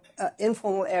street or an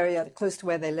informal area close to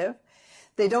where they live.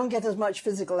 They don't get as much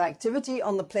physical activity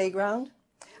on the playground,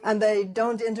 and they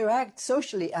don't interact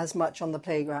socially as much on the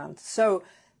playground. So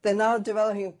they're now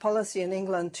developing a policy in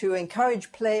England to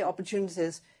encourage play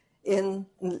opportunities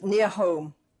near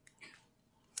home.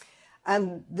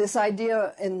 And this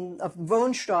idea of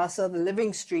Wohnstrasse, the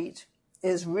living street,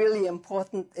 is really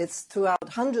important. It's throughout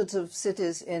hundreds of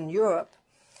cities in Europe.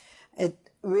 It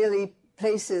really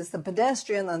places the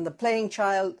pedestrian and the playing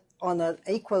child on an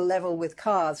equal level with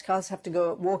cars. Cars have to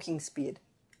go at walking speed.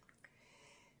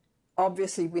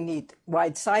 Obviously, we need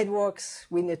wide sidewalks.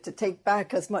 We need to take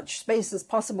back as much space as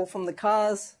possible from the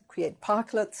cars, create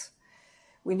parklets.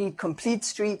 We need complete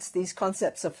streets. These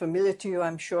concepts are familiar to you,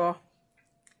 I'm sure.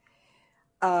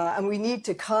 And we need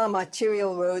to calm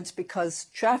arterial roads because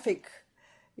traffic,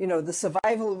 the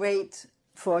survival rate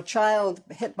for a child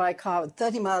hit by a car at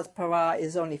 30 miles per hour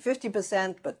is only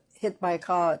 50%, but hit by a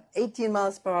car at 18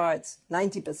 miles per hour, it's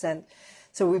 90%.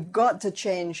 So we've got to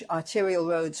change arterial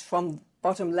roads from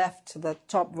bottom left to the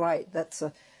top right. That's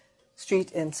a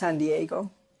street in San Diego.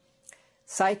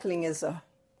 Cycling is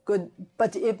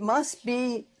but it must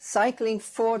be cycling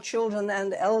for children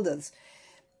and elders.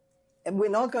 We're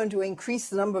not going to increase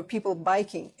the number of people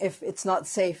biking if it's not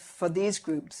safe for these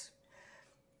groups.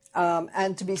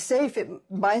 And to be safe,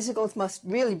 bicycles must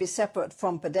really be separate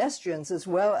from pedestrians as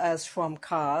well as from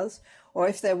cars. Or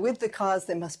if they're with the cars,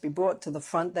 they must be brought to the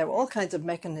front. There are all kinds of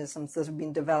mechanisms that have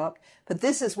been developed. But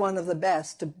this is one of the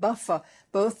best, to buffer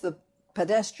both the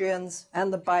pedestrians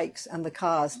and the bikes and the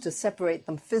cars, to separate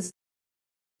them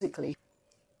physically.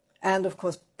 And, of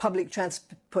course, public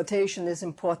transportation is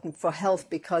important for health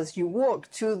because you walk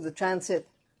to the transit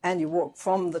and you walk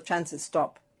from the transit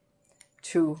stop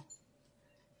to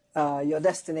your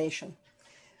destination.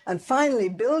 And finally,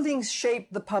 buildings shape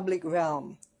the public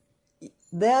realm.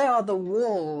 They are the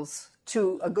walls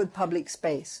to a good public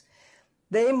space.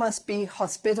 They must be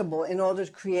hospitable in order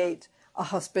to create a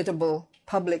hospitable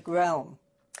public realm.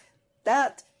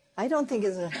 That, I don't think,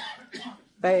 is a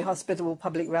very hospitable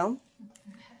public realm.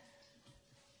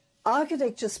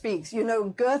 Architecture speaks.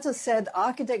 Goethe said,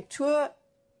 Architektur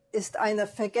ist eine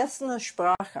vergessene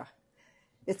Sprache.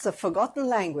 It's a forgotten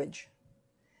language.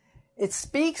 It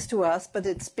speaks to us, but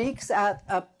it speaks at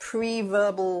a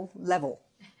pre-verbal level,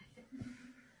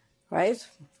 right?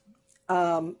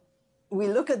 We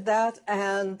look at that,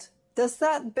 and does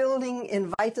that building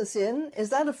invite us in?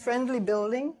 Is that a friendly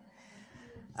building?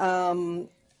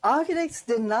 Architects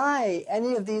deny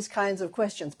any of these kinds of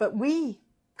questions, but we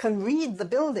can read the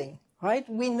building, right?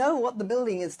 We know what the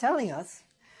building is telling us.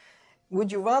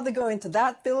 Would you rather go into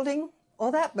that building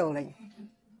or that building?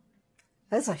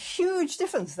 There's a huge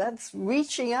difference. That's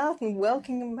reaching out and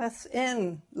welcoming us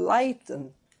in, light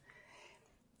and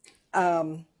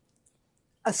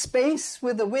a space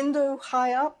with a window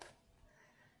high up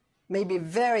may be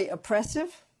very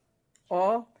oppressive,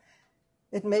 or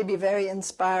it may be very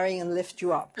inspiring and lift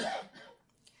you up.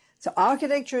 So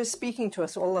architecture is speaking to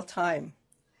us all the time.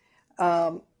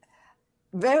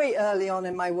 Very early on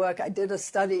in my work, I did a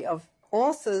study of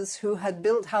authors who had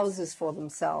built houses for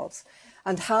themselves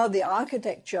and how the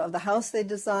architecture of the house they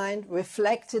designed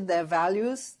reflected their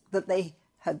values that they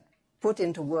had put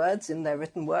into words in their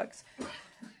written works.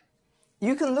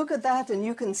 You can look at that and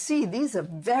you can see these are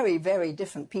very, very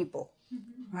different people,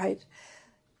 right?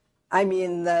 I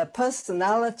mean, their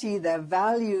personality, their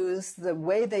values, the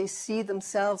way they see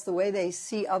themselves, the way they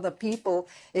see other people,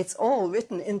 it's all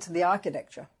written into the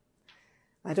architecture.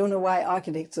 I don't know why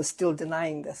architects are still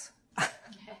denying this.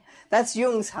 That's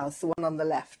Jung's house, the one on the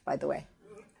left, by the way.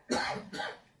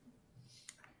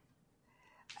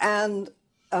 And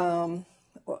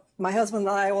my husband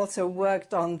and I also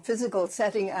worked on physical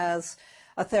setting as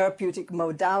a therapeutic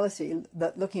modality,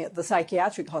 that looking at the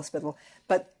psychiatric hospital.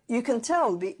 But you can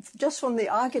tell, just from the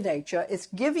architecture, it's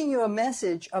giving you a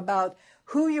message about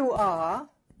who you are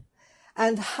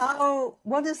and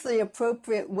what is the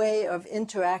appropriate way of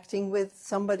interacting with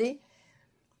somebody.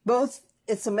 Both,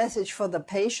 it's a message for the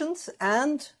patients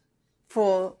and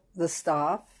for the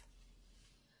staff.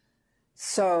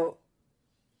 So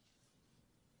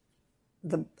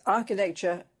the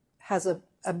architecture has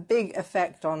a big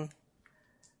effect on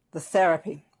the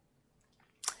therapy.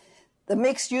 The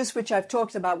mixed use, which I've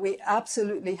talked about, we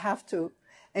absolutely have to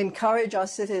encourage our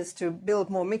cities to build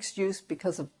more mixed use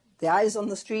because of the eyes on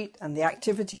the street and the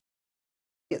activity.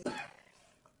 You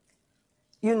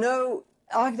know,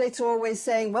 architects are always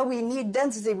saying, well, we need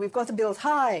density, we've got to build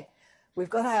high. We've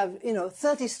got to have,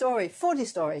 30-story,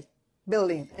 40-story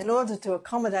building in order to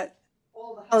accommodate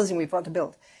all the housing we've got to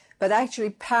build. But actually,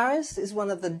 Paris is one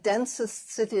of the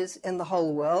densest cities in the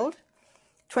whole world.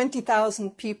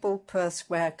 20,000 people per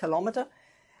square kilometer,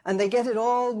 and they get it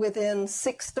all within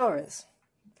 6 stories.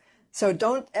 So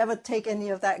don't ever take any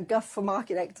of that guff from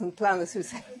architects and planners who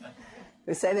say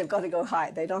they've got to go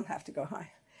high. They don't have to go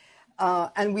high.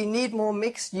 And we need more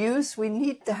mixed use. We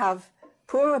need to have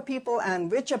poorer people and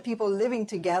richer people living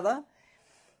together,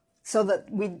 so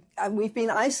that we've been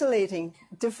isolating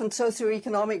different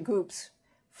socioeconomic groups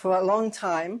for a long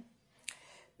time,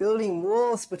 building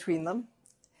walls between them.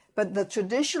 But the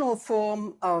traditional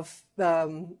form of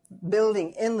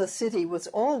building in the city was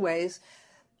always,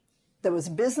 there was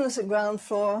business at ground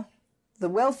floor, the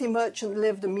wealthy merchant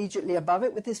lived immediately above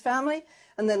it with his family,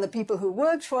 and then the people who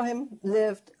worked for him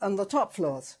lived on the top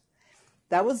floors.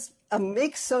 That was a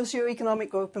mixed socioeconomic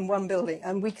group in one building,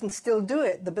 and we can still do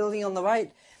it. The building on the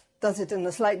right does it in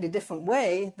a slightly different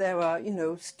way. There are,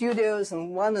 studios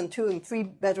and 1 and 2 and 3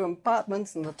 bedroom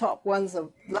apartments, and the top ones are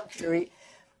luxury.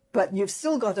 But you've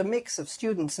still got a mix of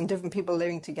students and different people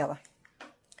living together.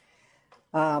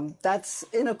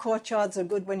 Inner courtyards are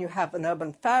good when you have an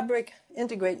urban fabric,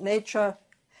 integrate nature,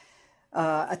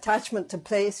 attachment to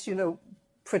place,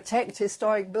 protect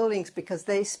historic buildings because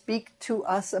they speak to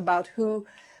us about who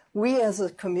we as a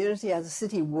community, as a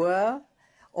city were,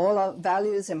 all our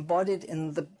values embodied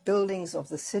in the buildings of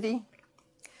the city.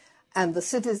 And the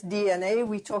city's DNA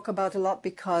we talk about a lot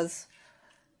because,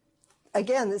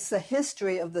 again, it's the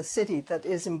history of the city that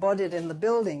is embodied in the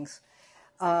buildings.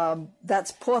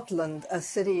 That's Portland, a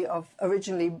city of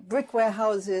originally brick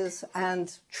warehouses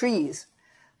and trees.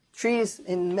 Trees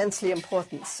immensely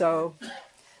important, so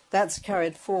that's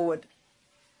carried forward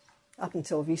up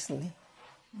until recently.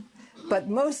 But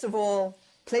most of all,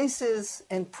 places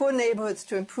in poor neighborhoods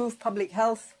to improve public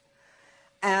health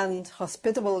and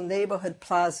hospitable neighborhood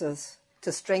plazas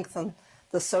to strengthen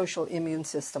the social immune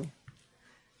system.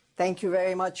 Thank you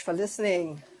very much for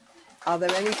listening. Are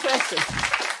there any questions?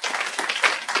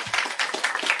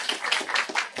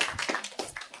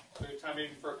 So we have time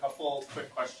maybe for a couple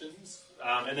quick questions,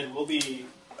 and then we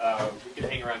can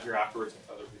hang around here afterwards if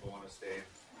other people want to stay and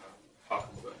talk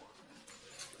a little bit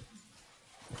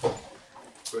more.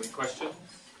 So any questions?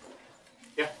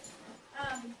 Yeah.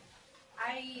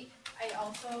 I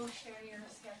also share your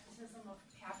skepticism of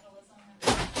capitalism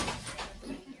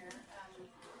and here.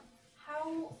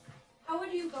 How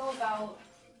would you go about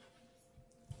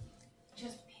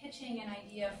just pitching an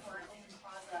idea for an open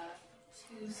plaza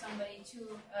to somebody,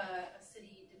 to a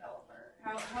city developer?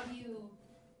 How do you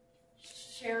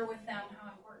share with them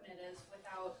how important it is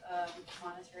without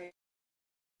monetary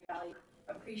value?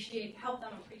 Help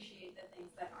them appreciate the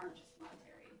things that aren't just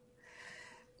monetary.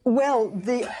 Well,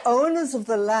 the owners of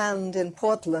the land in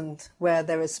Portland, where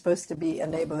there is supposed to be a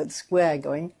neighborhood square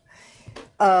going,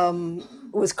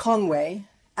 was Conway.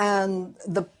 And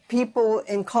the people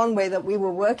in Conway that we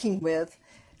were working with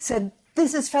said,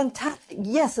 this is fantastic.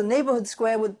 Yes, a neighborhood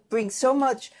square would bring so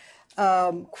much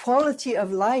quality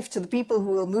of life to the people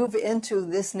who will move into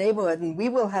this neighborhood, and we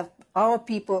will have our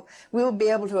people, we will be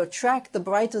able to attract the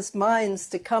brightest minds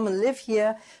to come and live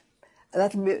here.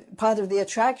 That'll be part of the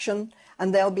attraction,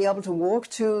 and they'll be able to walk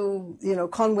to,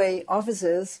 Conway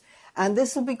offices, and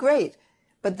this will be great.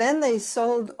 But then they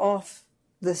sold off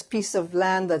this piece of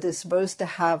land that is supposed to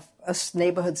have a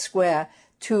neighborhood square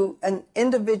to an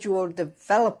individual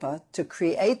developer to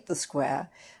create the square,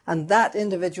 and that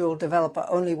individual developer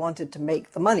only wanted to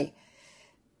make the money.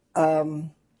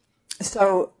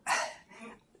 So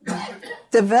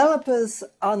developers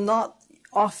are not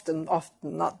often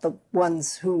not the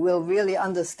ones who will really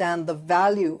understand the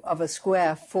value of a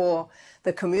square for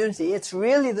the community. It's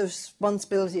really the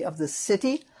responsibility of the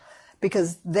city,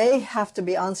 because they have to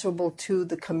be answerable to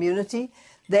the community.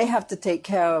 They have to take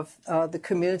care of the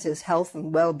community's health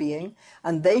and well-being,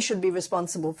 and they should be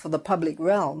responsible for the public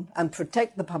realm and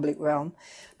protect the public realm.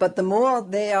 But the more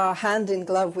they are hand in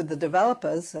glove with the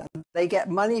developers, and they get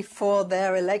money for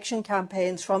their election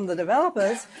campaigns from the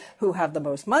developers, who have the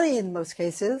most money in most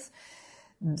cases,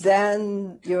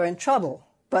 then you're in trouble.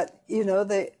 But,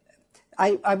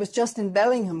 I was just in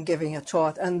Bellingham giving a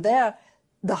talk, and there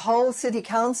the whole city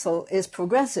council is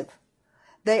progressive.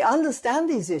 They understand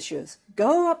these issues.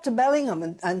 Go up to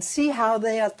Bellingham and see how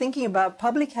they are thinking about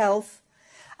public health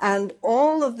and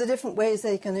all of the different ways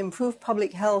they can improve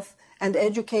public health and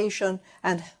education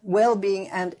and well-being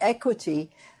and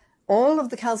equity. All of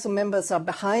the council members are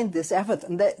behind this effort,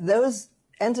 and those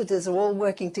entities are all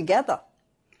working together.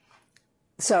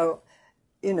 So,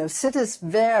 cities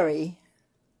vary.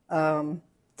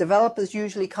 Developers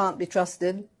usually can't be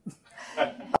trusted.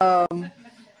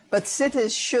 But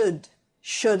cities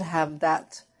should have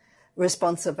that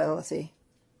responsibility.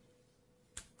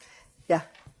 Yeah.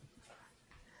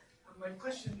 My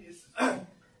question is,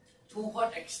 to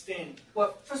what extent,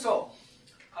 well, first of all,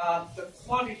 the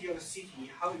quality of the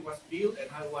city, how it was built and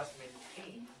how it was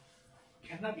maintained,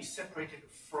 cannot be separated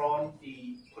from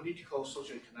the political,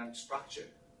 socio-economic structure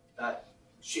that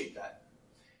shaped that.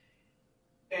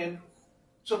 And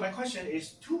so my question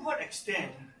is, to what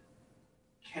extent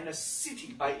can a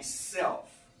city by itself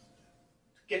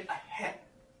get ahead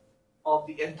of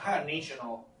the entire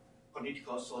national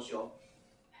political, social,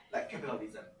 like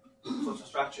capitalism, social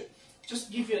structure?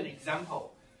 Just give you an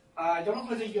example. I don't know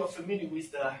whether you're familiar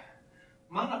with the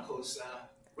Monaco's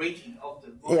rating of the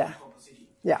most beautiful city.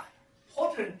 Yeah.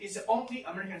 Portland is the only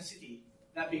American city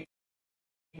that became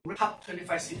top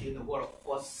 25 city in the world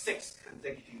for 6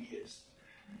 consecutive years.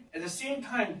 At the same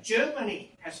time,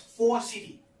 Germany has 4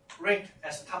 cities ranked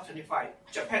as top 25.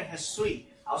 Japan has 3.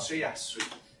 Australia has 3.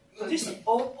 So this is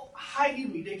all highly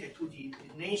related to the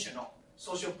national,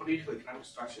 social, political, economic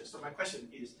structure. So my question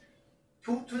is,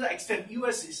 to the extent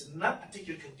U.S. is not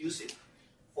particularly conducive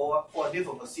for a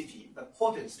livable city, but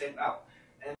Portland stand out.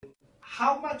 And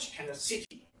how much can a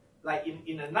city, like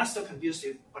in a not so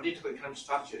conducive political economic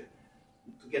structure,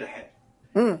 to get ahead?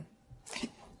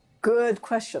 Good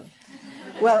question.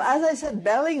 Well, as I said,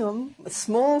 Bellingham, a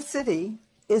small city,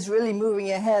 is really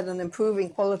moving ahead and improving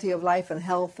quality of life and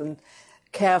health and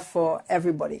care for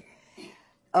everybody.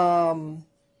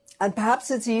 And perhaps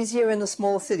it's easier in a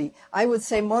small city. I would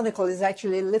say Monaco is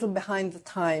actually a little behind the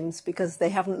times because they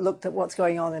haven't looked at what's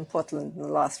going on in Portland in the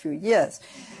last few years.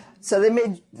 So they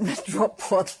may drop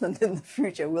Portland in the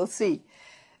future. We'll see.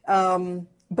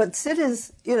 But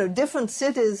cities, different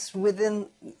cities within...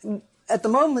 At the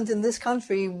moment in this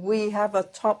country, we have a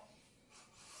top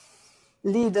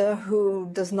leader who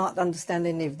does not understand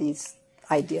any of these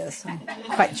ideas, I'm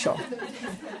quite sure.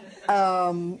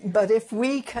 But if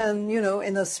we can,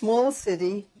 in a small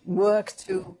city, work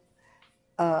to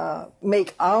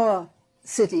make our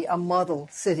city a model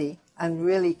city and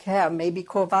really care, maybe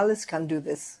Corvallis can do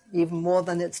this even more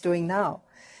than it's doing now.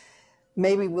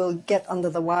 Maybe we'll get under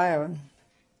the wire and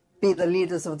be the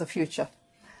leaders of the future.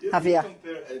 Javier.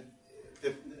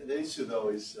 The issue, though,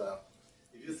 is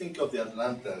if you think of the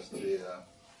Atlantas, the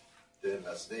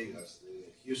Las Vegas,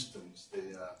 the Houstons,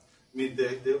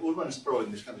 the urban sprawl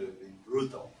in this country has been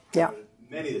brutal for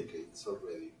many decades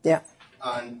already. Yeah.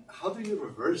 And how do you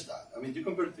reverse that? I mean, you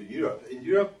compare it to Europe. In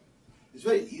Europe, it's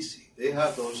very easy. They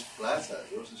have those plazas,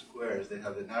 those squares. They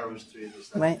have the narrow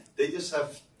streets. Right. They just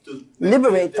have to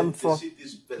liberate them for the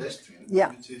city's pedestrian,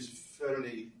 which is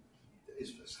fairly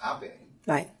is happening.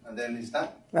 Right. And then it's done.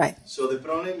 Right. So the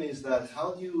problem is that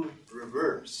how do you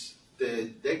reverse the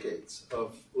decades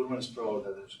of urban sprawl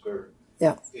that has occurred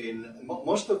in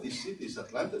most of these cities,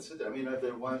 Atlanta, etc. I mean, are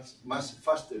the ones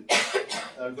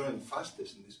are growing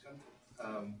fastest in this country.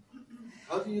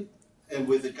 How do you, and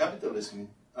with the capitalism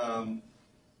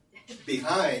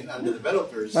behind, and the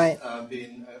developers Right.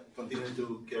 being continuing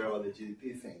to care about the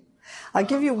GDP thing. I'll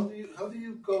give you. How do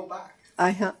you go back?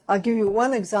 I'll give you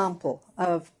one example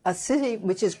of a city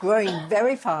which is growing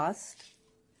very fast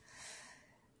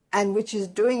and which is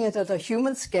doing it at a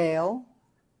human scale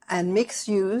and mixed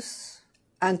use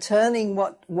and turning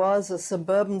what was a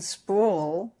suburban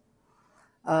sprawl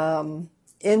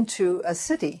into a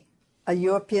city, a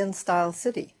European-style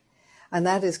city. And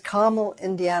that is Carmel,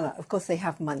 Indiana. Of course, they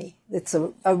have money. It's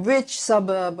a rich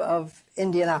suburb of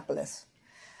Indianapolis.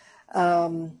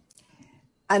 And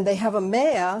they have a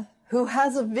mayor who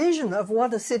has a vision of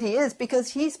what a city is because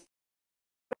he's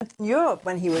in Europe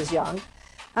when he was young,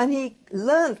 and he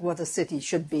learned what a city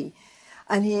should be.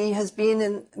 And he has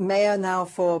been mayor now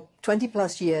for 20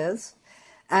 plus years,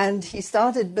 and he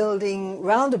started building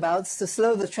roundabouts to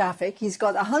slow the traffic. He's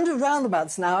got 100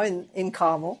 roundabouts now in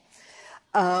Carmel,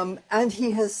 and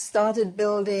he has started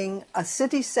building a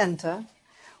city center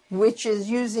which is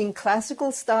using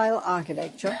classical style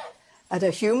architecture at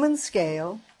a human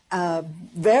scale,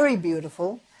 very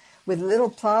beautiful, with little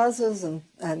plazas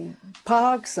and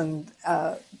parks and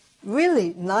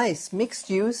really nice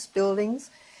mixed-use buildings,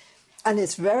 and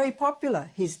it's very popular.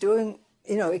 He's doing,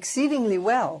 exceedingly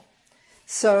well.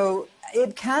 So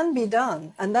it can be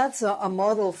done, and that's a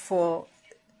model for,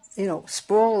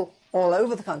 sprawl all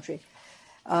over the country.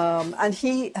 And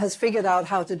he has figured out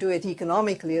how to do it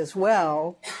economically as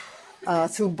well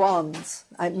through bonds.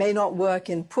 It may not work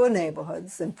in poor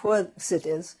neighborhoods, in poor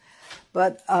cities,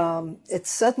 but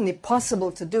it's certainly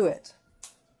possible to do it.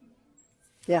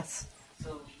 Yes?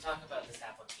 So you talk about this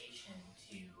application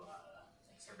to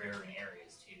suburban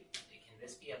areas too. Can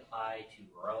this be applied to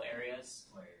rural areas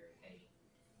where they,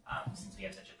 since we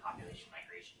have such a population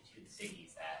migration to the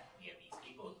cities, that we have these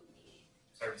people who need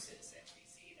services and we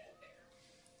see that they're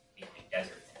becoming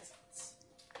deserts in a sense?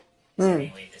 Is there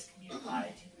any way this can be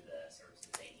applied to the services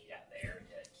they need out there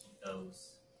to keep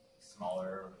those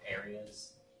smaller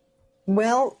areas?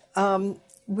 Well,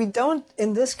 we don't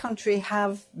in this country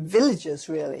have villages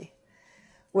really,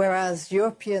 whereas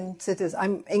European cities,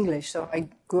 I'm English, so I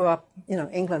grew up,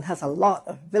 England has a lot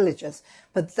of villages,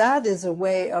 but that is a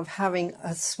way of having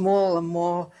a small and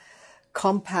more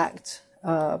compact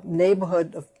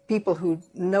neighborhood of people who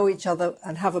know each other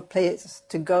and have a place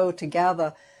to go to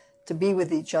gather, to be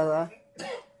with each other.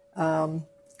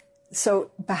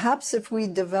 So perhaps if we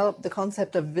develop the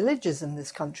concept of villages in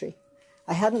this country,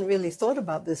 I hadn't really thought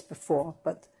about this before,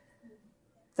 but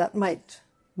that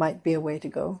might be a way to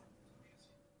go.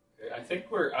 Okay, I think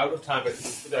we're out of time,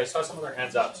 but I saw some of their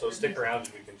hands up, so stick around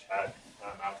and we can chat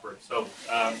afterwards. So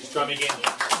just join me again.